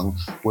song,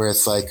 where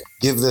it's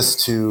give this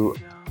to.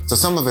 So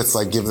some of it's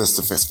give this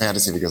to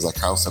fantasy figures like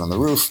Carlson on the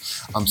Roof.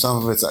 Some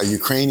of it's a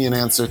Ukrainian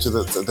answer to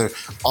they're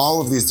all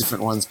of these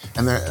different ones,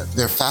 and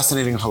they're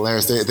fascinating and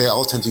hilarious. They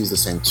all tend to use the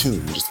same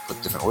tune, you just put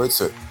different words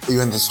to it. But you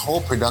have this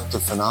whole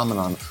productive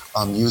phenomenon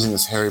using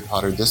this Harry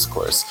Potter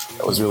discourse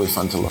that was really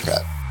fun to look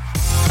at.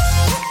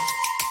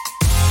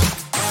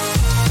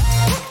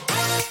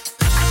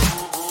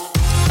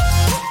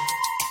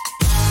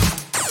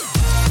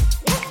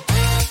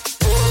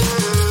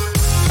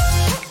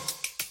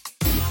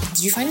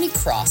 Did you find any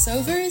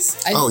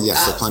crossovers? Oh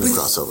yes, there are plenty of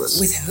crossovers.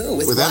 With who?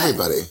 With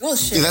everybody. Well,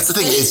 sure. See, that's the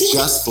thing. It's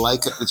just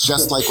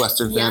like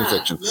Western fan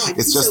fiction.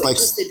 It's just like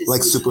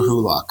Super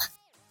Hulock.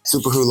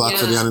 Super Hulock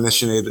for the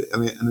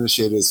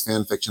uninitiated is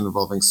fan fiction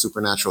involving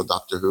supernatural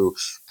Doctor Who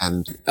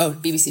and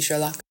BBC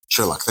Sherlock.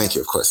 Sherlock, thank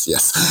you, of course,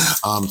 yes.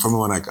 From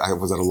when I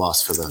was at a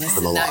loss for the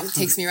lock. That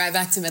takes me right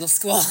back to middle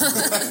school.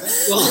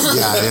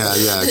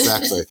 Yeah,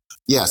 exactly.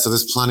 Yeah, so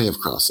there's plenty of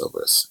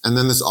crossovers, and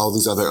then there's all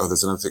these other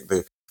others, and I think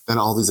then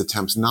all these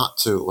attempts not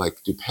to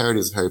do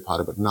parodies of Harry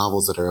Potter, but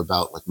novels that are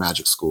about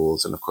magic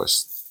schools. And of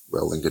course,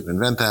 Rowling didn't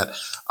invent that,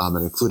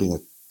 and including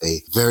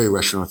a very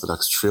Russian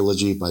Orthodox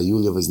trilogy by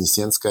Yulia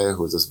Voznesenskaya,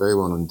 who was this very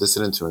well-known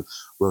dissident who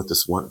wrote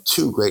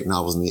two great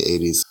novels in the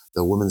 80s,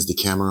 The Woman's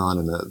Decameron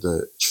and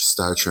the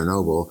Star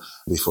Chernobyl,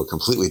 before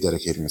completely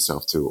dedicating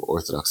herself to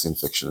Orthodox in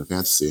fiction and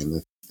fantasy.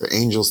 And they're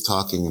angels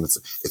talking, and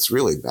it's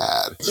really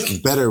bad. It's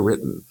better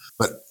written,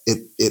 but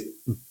it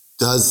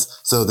does.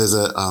 So there's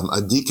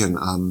a deacon,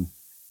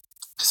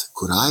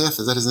 Kurayev,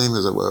 is that his name?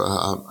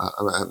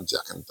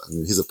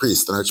 He's a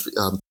priest,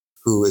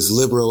 who is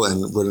liberal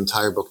and wrote an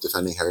entire book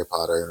defending Harry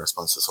Potter in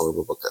response to this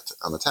horrible book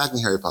attacking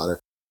Harry Potter.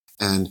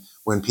 And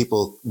when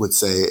people would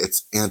say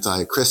it's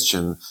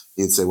anti-Christian,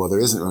 he'd say, well,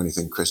 there isn't really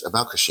anything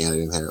about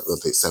Christianity in there.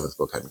 The seventh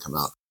book hadn't come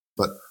out.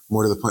 But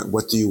more to the point,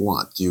 what do you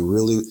want? Do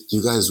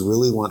you guys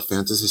really want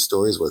fantasy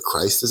stories where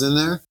Christ is in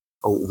there?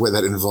 Or where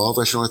that involve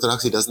Russian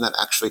Orthodoxy? Doesn't that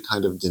actually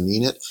kind of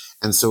demean it?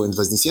 And so in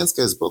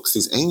Voznesenskaya's books,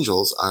 these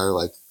angels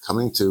are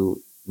coming to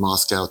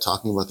Moscow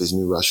talking about these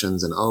new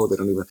Russians, and they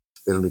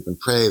don't even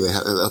pray.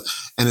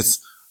 And it's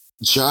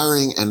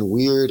jarring and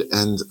weird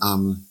and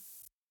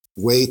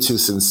way too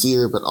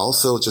sincere, but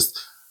also just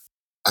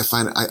I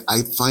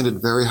find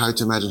it very hard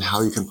to imagine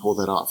how you can pull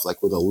that off,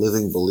 with a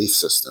living belief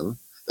system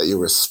that you're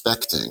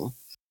respecting,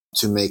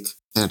 to make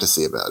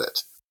fantasy about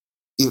it.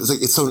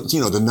 It's so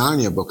the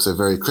Narnia books are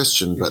very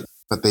Christian,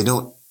 but they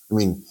don't. I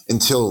mean,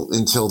 until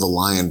the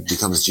lion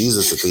becomes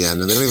Jesus at the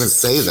end, and they don't even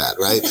say that,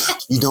 right?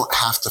 You don't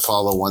have to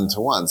follow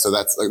one-to-one. So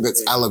that's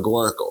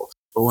allegorical.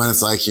 But when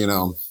it's here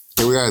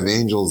we are, the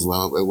angels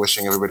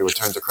wishing everybody would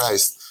turn to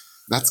Christ,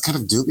 that's kind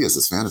of dubious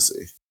as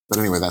fantasy. But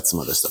anyway, that's some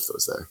other stuff that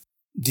was there.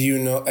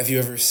 Have you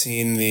ever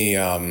seen the,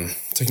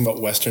 talking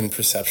about Western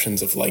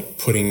perceptions of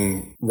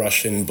putting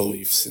Russian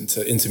beliefs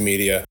into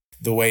media,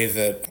 the way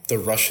that the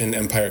Russian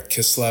Empire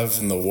Kislev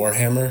and the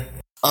Warhammer?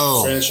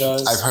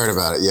 franchise? I've heard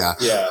about it. Yeah.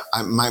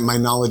 My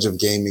knowledge of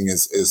gaming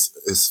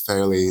is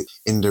fairly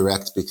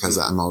indirect because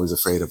I'm always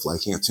afraid of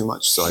liking it too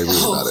much. So I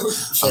read about it.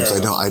 So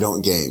I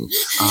don't game.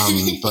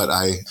 But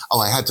I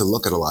had to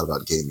look at a lot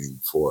about gaming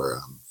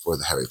for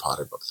the Harry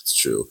Potter book. That's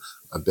true.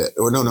 A bit.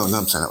 Or no,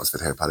 I'm saying that was for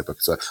the Harry Potter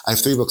book. So I have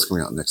 3 books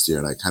coming out next year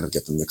and I kind of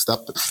get them mixed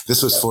up. But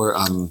this was for,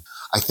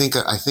 I think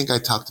I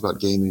talked about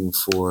gaming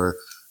for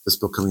this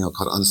book coming out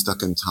called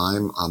Unstuck in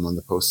Time, on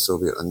the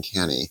post-Soviet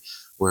uncanny,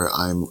 where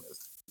I'm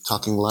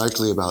talking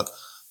largely about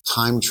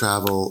time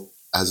travel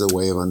as a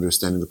way of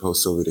understanding the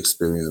post-Soviet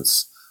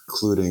experience,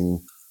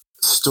 including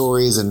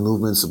stories and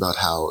movements about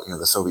how,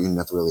 the Soviet Union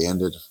never really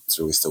ended. It's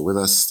really still with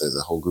us. There's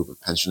a whole group of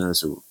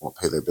pensioners who won't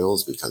pay their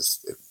bills because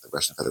the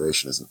Russian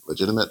Federation isn't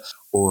legitimate,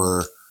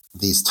 or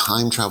these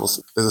time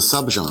travels. There's a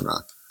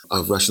subgenre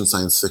of Russian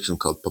science fiction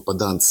called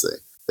popadanцы.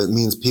 It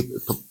means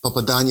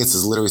popadanец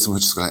is literally someone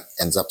who just kind of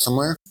ends up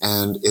somewhere.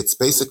 And it's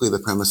basically the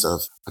premise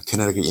of a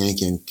Connecticut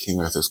Yankee in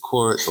King Arthur's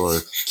court or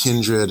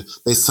Kindred.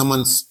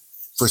 Someone,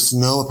 for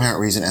no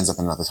apparent reason, ends up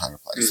in another time or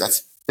place.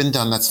 That's been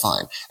done. That's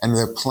fine. And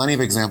there are plenty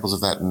of examples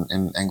of that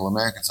in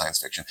Anglo-American science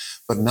fiction,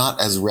 but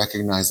not as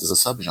recognized as a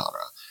subgenre.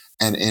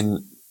 And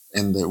in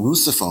the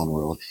Russophone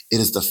world, it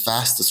is the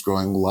fastest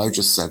growing,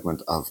 largest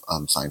segment of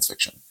science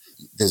fiction.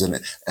 There's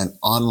an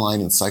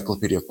online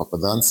encyclopedia of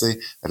popadanцы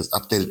that is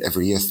updated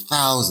every year,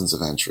 thousands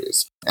of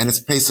entries. And it's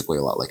basically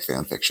a lot like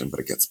fan fiction,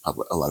 but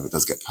a lot of it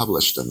does get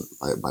published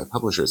by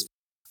publishers.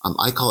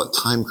 I call it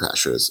time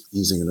crashers,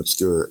 using an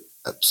obscure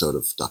episode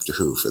of Doctor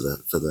Who for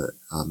the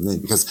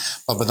name, because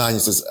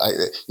popadanец is,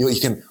 you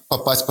can,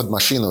 попасть под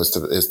машину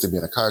is to be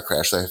in a car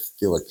crash. I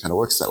feel like it kind of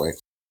works that way.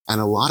 And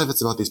a lot of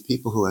it's about these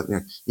people who,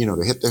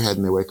 they hit their head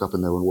and they wake up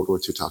and they're in World War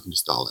II talking to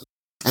Stalin.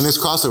 And there's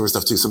crossover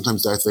stuff too.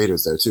 Sometimes Darth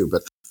Vader's there too,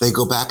 but they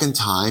go back in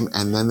time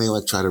and then they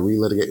try to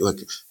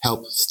relitigate,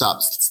 help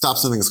stop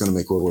something that's going to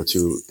make World War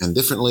II end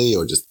differently,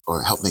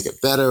 or help make it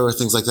better, or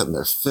things like that in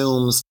their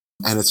films.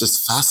 And it's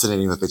just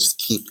fascinating that they just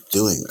keep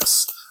doing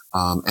this.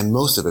 And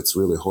most of it's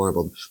really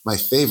horrible. My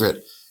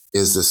favorite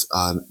is this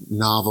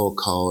novel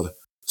called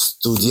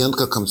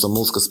Studentka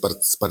Komsomolska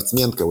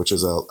Sportsmenka, which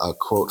is a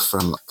quote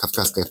from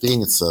Kafkaskaya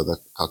Plenitsa, the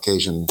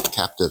Caucasian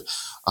captive.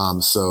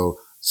 So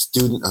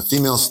a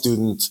female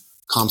student,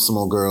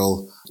 Komsomol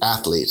girl,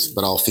 athlete,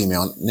 but all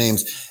female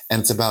names.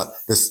 And it's about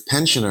this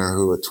pensioner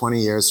who 20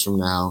 years from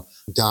now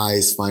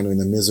dies finally in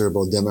the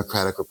miserable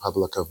Democratic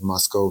Republic of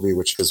Muscovy,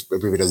 which is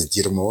abbreviated as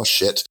Dirmo,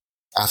 shit.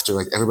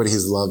 After everybody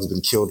he's loved has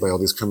been killed by all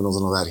these criminals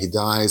and all that, he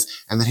dies.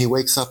 And then he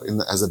wakes up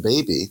as a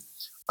baby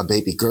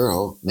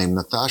girl named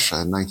Natasha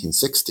in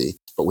 1960,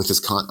 but with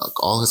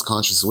all his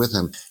conscience with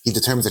him, he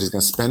determines that he's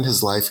going to spend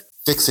his life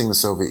fixing the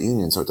Soviet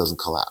Union so it doesn't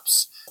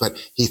collapse. But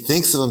he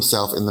thinks of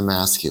himself in the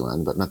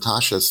masculine, but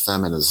Natasha is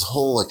feminine. This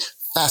whole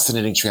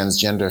fascinating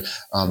transgender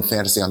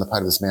fantasy on the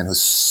part of this man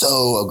who's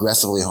so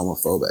aggressively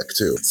homophobic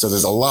too. So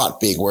there's a lot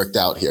being worked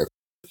out here,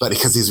 but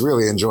because he's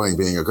really enjoying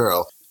being a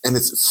girl. And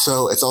it's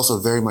also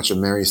very much a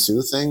Mary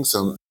Sue thing.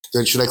 So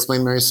should I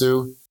explain Mary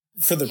Sue?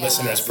 For the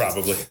listeners,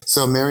 probably.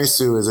 So Mary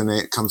Sue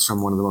comes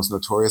from one of the most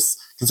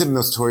considered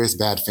notorious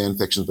bad fan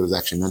fictions, but is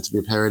actually meant to be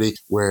a parody,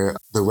 where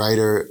the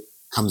writer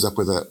comes up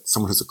with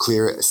someone who's a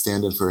clear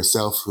stand-in for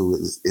herself, who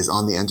is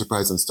on the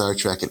Enterprise on Star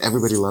Trek, and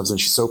everybody loves her, and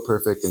she's so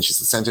perfect, and she's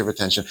the center of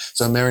attention.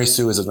 So Mary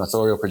Sue is an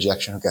authorial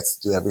projection who gets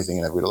to do everything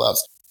and everybody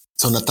loves.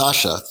 So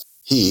Natasha,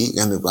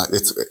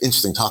 it's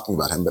interesting talking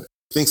about him, but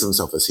thinks of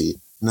himself as he.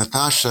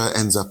 Natasha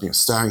ends up,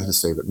 starring in his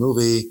favorite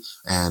movie,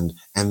 and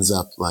ends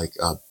up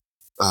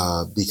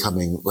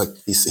becoming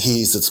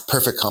he's this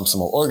perfect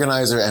Komsomol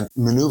organizer, and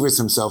maneuvers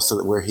himself so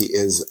that where he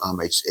is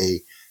a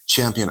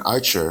champion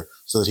archer,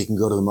 so that he can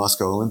go to the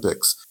Moscow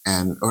Olympics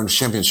or a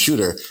champion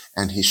shooter,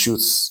 and he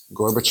shoots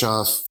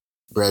Gorbachev,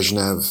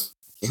 Brezhnev,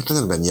 it could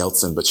have been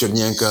Yeltsin, but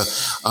Chernenko,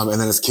 and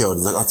then is killed.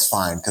 He's like, that's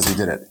fine, because he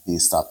did it. He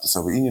stopped the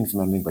Soviet Union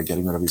from ending by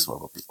getting rid of these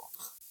horrible people.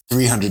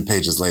 300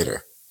 pages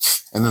later.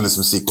 And then there's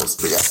some sequels,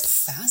 but yeah.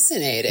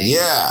 Fascinating.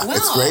 Yeah, wow.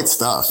 It's great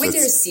stuff. Wait,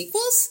 there's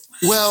sequels?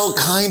 Well,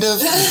 kind of,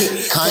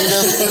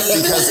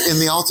 because in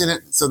the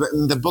alternate, so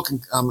the book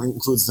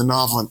includes the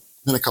novel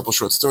and a couple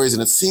short stories,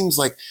 and it seems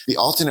like the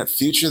alternate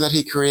future that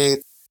he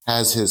creates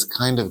has his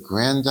kind of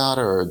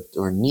granddaughter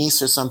or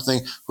niece or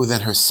something, who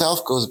then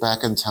herself goes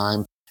back in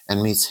time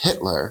and meets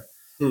Hitler.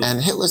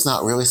 And Hitler's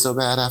not really so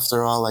bad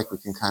after all. We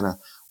can kind of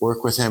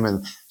work with him,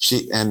 and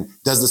she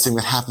does this thing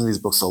that happens in these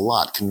books a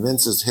lot,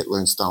 convinces Hitler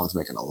and Stalin to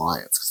make an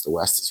alliance because the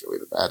West is really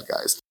the bad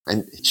guys.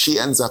 And she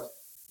ends up,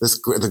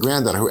 the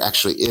granddaughter, who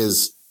actually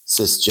is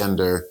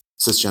cisgender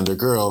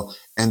girl,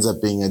 ends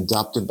up being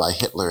adopted by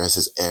Hitler as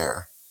his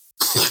heir.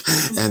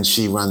 And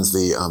she runs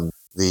the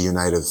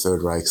United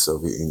Third Reich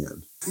Soviet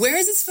Union. Where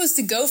is it supposed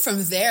to go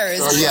from there?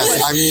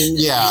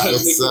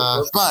 It's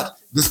but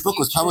this book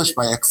was published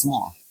by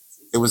Exmo.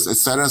 It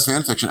started as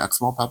fan fiction.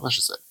 Exmo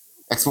publishes it.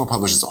 Exmo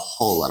publishes a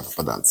whole lot of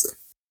popadancy.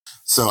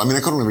 So, I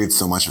couldn't read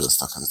so much of this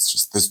stuff because it's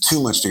just, there's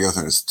too much to go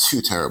through and it's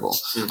too terrible.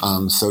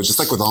 So just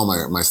like with all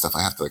my stuff,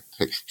 I have to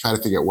try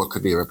to figure out what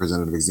could be a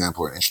representative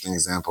example or an interesting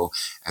example,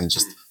 and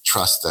just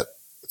trust that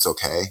it's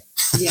okay.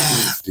 Yeah.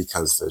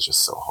 Because they're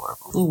just so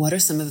horrible. Well, what are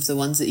some of the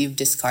ones that you've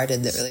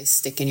discarded that really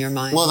stick in your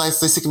mind? Well, they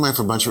stick in mind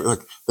for a bunch of, like,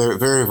 they're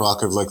very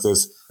evocative. Like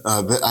there's,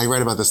 I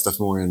write about this stuff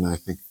more in, I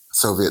think,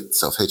 Soviet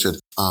self-hatred,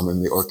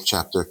 in the Orc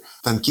chapter.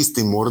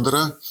 Tankisti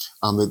Mordora,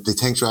 the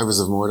tank drivers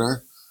of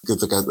Mordor.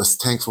 This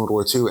tank from World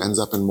War II ends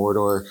up in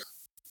Mordor.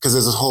 Because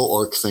there's this whole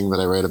Orc thing that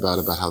I write about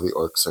how the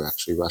Orcs are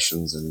actually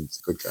Russians and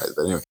good guys.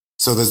 But anyway,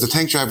 so there's the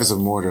tank drivers of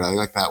Mordor. I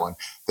like that one.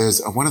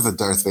 There's one of the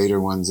Darth Vader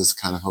ones is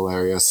kind of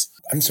hilarious.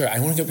 I'm sorry, I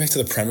want to go back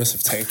to the premise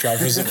of tank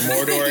drivers of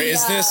Mordor. Yeah.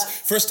 Is this,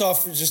 first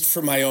off, just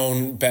for my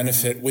own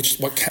benefit,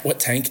 what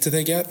tank do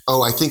they get?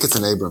 Oh, I think it's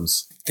an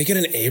Abrams. They get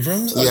an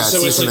Abrams? Yeah,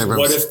 so it's an like, Abrams.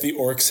 What if the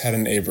Orcs had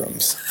an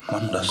Abrams?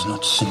 One does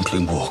not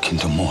simply walk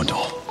into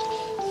Mordor.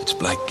 Its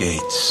black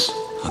gates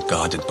are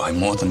guarded by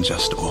more than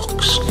just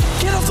orcs.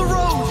 Get off the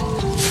road!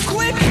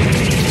 Quick!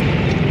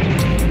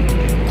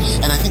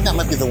 And I think that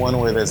might be the one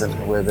where there's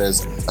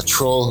a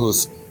troll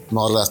who's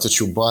modeled after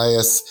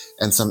Chubaias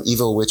and some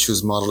evil witch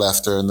who's modeled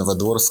after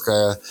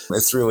Novodvorskaya.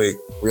 It's really,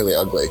 really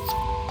ugly.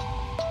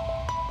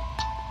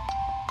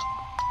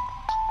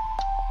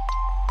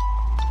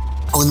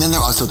 Oh, and then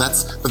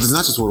but there's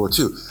not just World War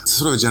II. It's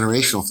sort of a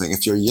generational thing.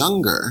 If you're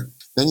younger,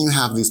 then you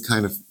have these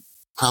kind of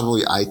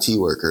probably IT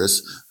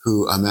workers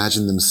who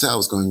imagine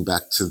themselves going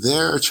back to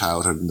their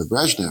childhood in the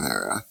Brezhnev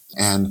era.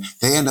 And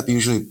they end up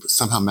usually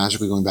somehow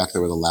magically going back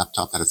there with a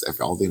laptop that has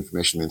all the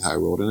information in the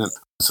entire world in it.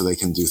 So they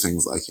can do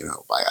things like,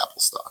 buy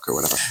Apple stock or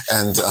whatever.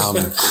 And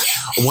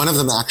one of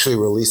them actually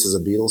releases a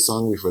Beatles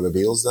song before the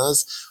Beatles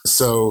does.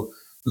 So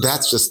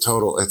that's just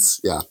total.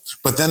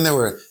 But then there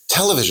were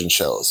television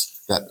shows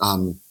that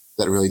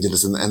really did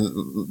this. And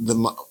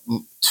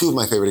two of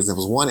my favorite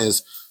examples. One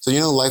is,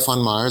 Life on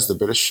Mars, the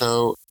British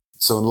show.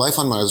 So in Life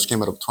on Mars, which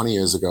came out 20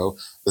 years ago,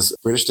 this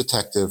British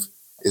detective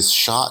is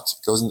shot,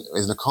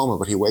 is in a coma,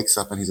 but he wakes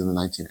up and he's in the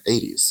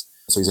 1980s.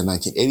 So he's a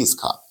 1980s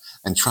cop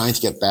and trying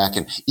to get back.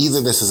 And either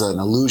this is an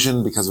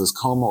illusion because of his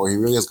coma or he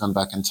really has gone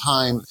back in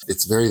time.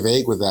 It's very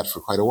vague with that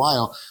for quite a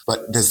while,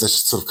 but there's this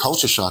sort of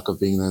culture shock of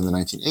being there in the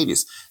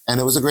 1980s. And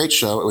it was a great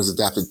show. It was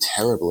adapted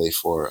terribly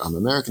for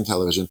American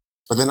television,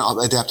 but then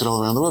adapted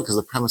all around the world because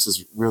the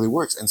premises really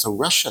works. And so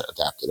Russia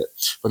adapted it.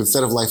 But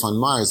instead of Life on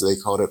Mars, they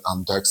called it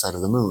Dark Side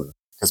of the Moon.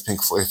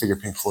 Because I figure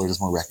Pink Floyd is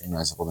more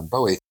recognizable than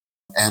Bowie.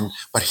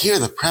 But here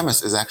the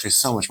premise is actually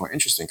so much more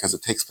interesting because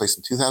it takes place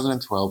in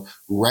 2012,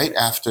 right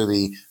after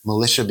the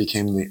militia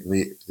became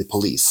the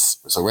police.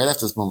 So right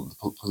after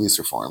the police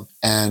reform.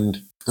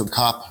 And the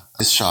cop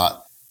is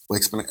shot,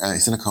 wakes up,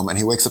 he's in a coma, and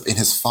he wakes up in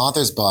his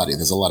father's body.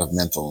 There's a lot of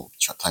mental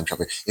time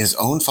travel. In his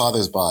own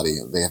father's body,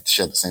 they have to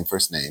share the same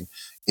first name,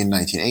 in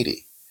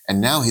 1980. And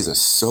now he's a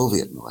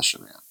Soviet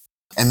militiaman.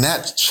 And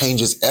that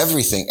changes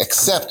everything,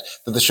 except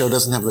that the show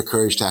doesn't have the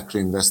courage to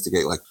actually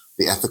investigate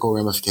the ethical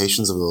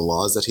ramifications of the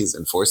laws that he's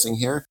enforcing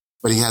here.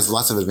 But he has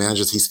lots of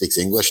advantages. He speaks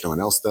English. No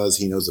one else does.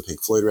 He knows the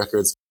Pink Floyd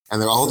records.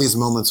 And there are all these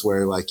moments where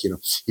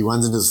he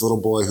runs into this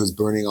little boy who's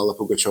burning Alla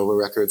Pugacheva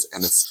records,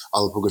 and it's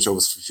Alla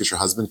Pugacheva's future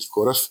husband,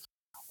 Kikorov.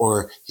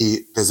 Or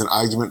there's an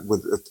argument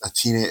with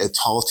a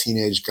tall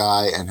teenage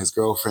guy and his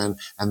girlfriend,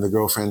 and the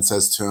girlfriend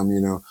says to him,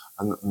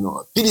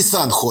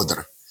 "Перестань,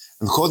 Hodor."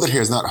 And Hodor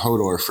here is not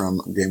Hodor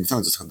from Game of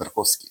Thrones, it's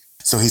Khodorkovsky.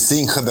 So he's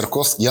seeing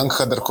young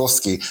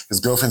Khodorkovsky,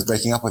 his girlfriend's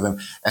breaking up with him,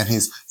 and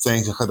he's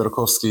saying to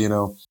Khodorkovsky,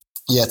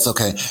 yeah, it's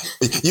okay.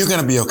 You're going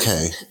to be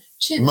okay.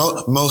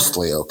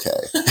 Mostly okay.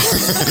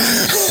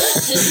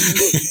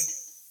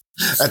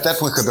 At that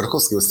point,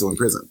 Khodorkovsky was still in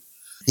prison.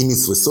 He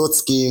meets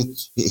Wysotsky.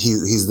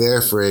 He's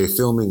there for a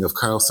filming of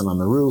Carlson on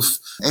the Roof,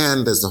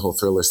 and there's the whole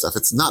thriller stuff.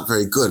 It's not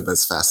very good, but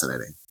it's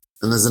fascinating.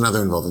 And there's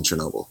another involved in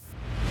Chernobyl.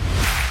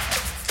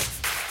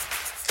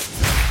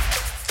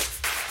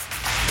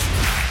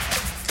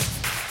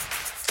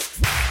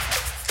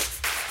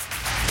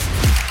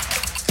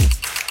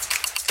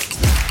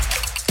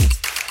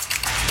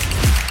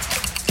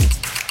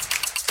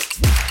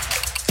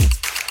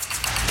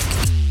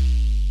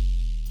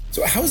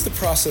 So how is the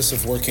process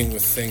of working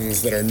with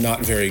things that are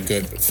not very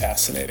good but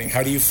fascinating?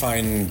 How do you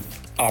find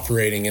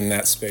operating in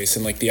that space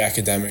in the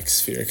academic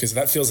sphere? Because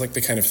that feels like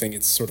the kind of thing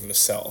it's sort of a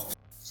sell.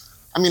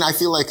 I mean, I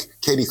feel like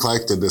Katie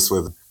Clark did this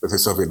with her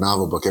Soviet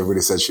novel book. Everybody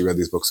said she read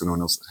these books and no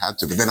one else had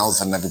to. But then all of a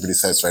sudden everybody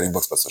starts writing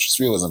books about socialist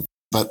realism.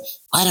 But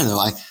I don't know.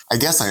 I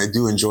guess I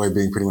do enjoy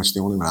being pretty much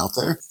the only one out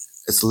there.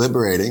 It's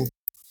liberating.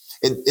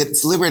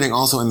 It's liberating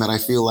also in that I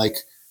feel like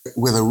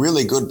with a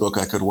really good book,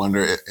 I could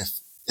wonder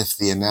if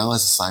the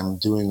analysis I'm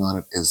doing on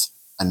it is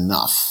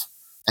enough.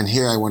 And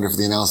here I wonder if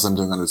the analysis I'm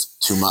doing on it is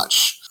too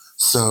much.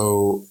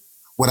 So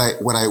what I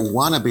really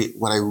want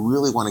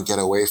to get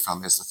away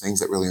from is the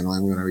things that really annoy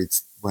me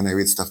when I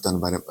read stuff done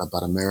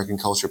about American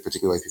culture,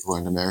 particularly by people who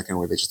aren't American,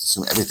 where they just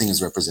assume everything is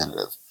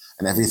representative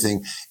and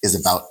everything is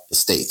about the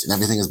state and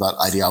everything is about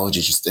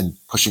ideology just in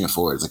pushing it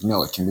forward. It's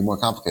no, it can be more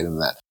complicated than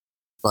that.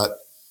 But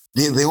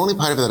the only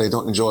part of it that I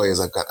don't enjoy is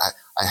I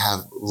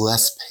have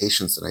less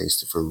patience than I used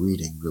to for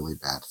reading really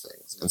bad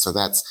things. And so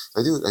I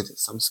do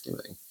some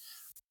skimming.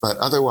 But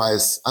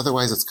otherwise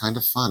it's kind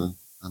of fun.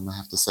 I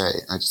have to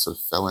say, I just sort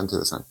of fell into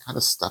this and I'm kind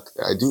of stuck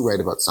there. I do write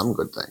about some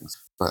good things,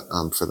 But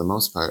for the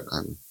most part,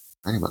 I'm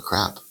writing about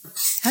crap.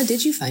 How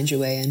did you find your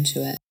way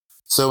into it?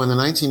 So in the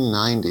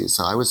 1990s,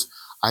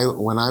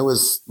 when I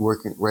was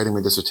writing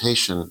my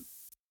dissertation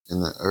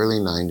in the early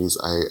 90s,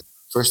 I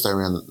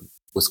ran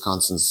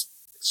Wisconsin's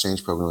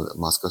exchange program at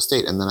Moscow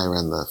State, and then I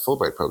ran the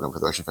Fulbright program for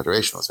the Russian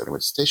Federation. I was writing my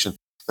dissertation.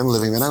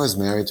 Then I was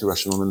married to a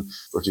Russian woman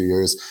for a few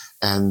years.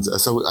 And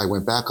so I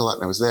went back a lot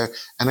and I was there.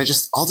 And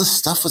all this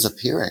stuff was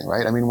appearing,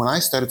 right? I mean, when I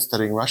started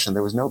studying Russian,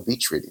 there was no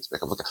beach readings to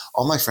pick up. Look,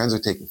 all my friends were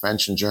taking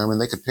French and German.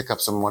 They could pick up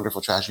some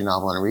wonderful trashy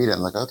novel and read it.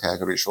 And okay, I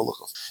could read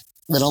Sholokhov.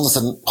 Then all of a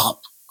sudden,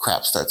 pop,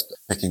 crap starts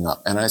picking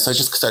up. And so I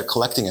just started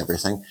collecting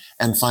everything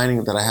and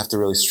finding that I have to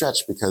really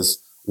stretch because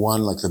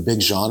one, like the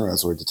big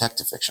genres were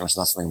detective fiction, which is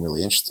not something I'm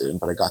really interested in,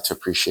 but I got to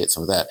appreciate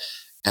some of that.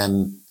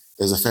 And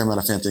there's a fair amount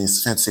of fantasy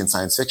and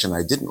science fiction. And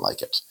I didn't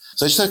like it.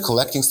 So I just started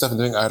collecting stuff and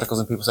doing articles,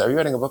 and people say, are you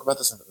writing a book about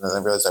this? And I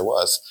realized I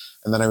was.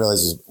 And then I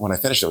realized when I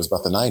finished, it was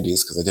about the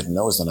 90s, because I didn't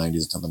know it was the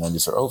 90s until the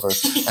 90s were over.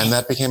 And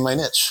that became my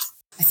niche.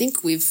 I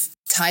think we've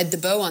tied the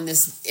bow on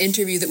this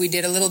interview that we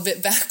did a little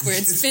bit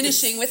backwards,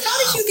 finishing with, how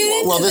did you get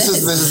into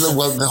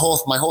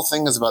this? My whole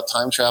thing is about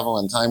time travel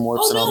and time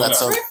warps and all that.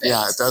 So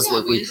yeah, it does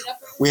work.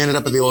 We ended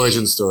up at the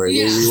origin story.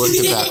 Yeah. We worked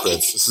it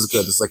backwards. This is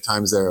good. This is like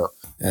time zero.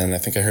 And I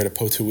think I heard a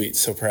potuit,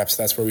 so perhaps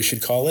that's where we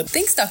should call it.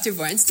 Thanks, Dr.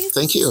 Borenstein.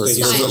 Thank you.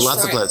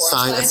 Lots of pleasure.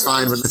 It's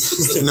fine. But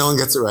no one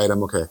gets it right.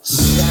 I'm okay. The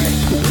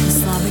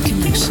Slavic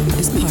Connection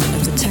is part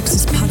of the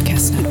Texas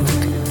Podcast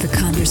Network. The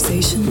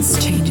conversations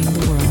changing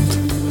the world.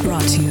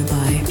 Brought to you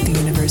by the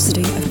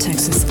University of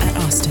Texas at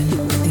Austin.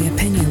 The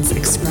opinions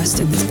expressed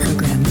in this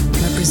program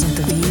represent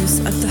the views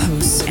of the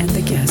hosts and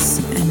the guests,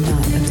 and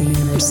not of the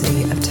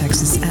University of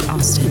Texas at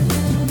Austin.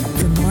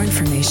 For more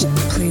information,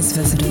 please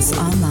visit us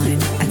online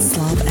at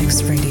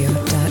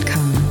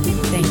slavxradio.com.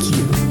 Thank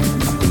you.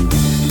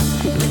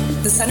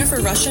 The Center for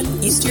Russian,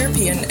 East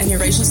European, and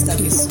Eurasian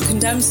Studies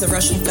condemns the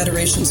Russian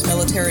Federation's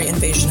military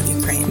invasion of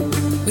Ukraine.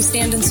 We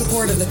stand in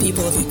support of the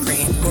people of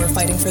Ukraine who are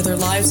fighting for their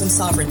lives and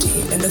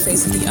sovereignty in the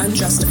face of the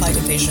unjustified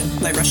invasion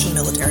by Russian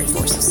military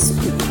forces.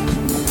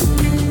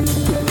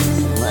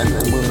 And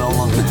we'll no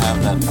longer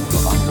have that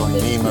ongoing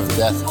meme of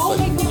death.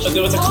 But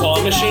there was a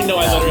claw machine? No,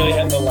 I literally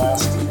had the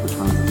last.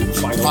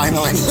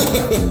 Finally.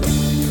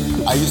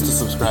 I used to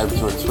subscribe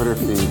to a Twitter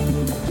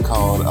feed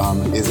called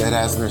Is Ed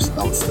Asner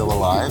Still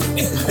Alive?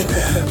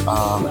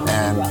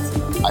 And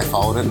I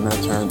followed it, and then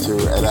it turned to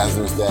Ed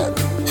Asner's dead.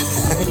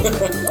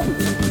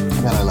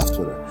 And then I left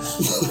Twitter.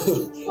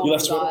 You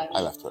left Twitter?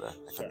 I left Twitter.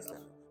 I couldn't stand it.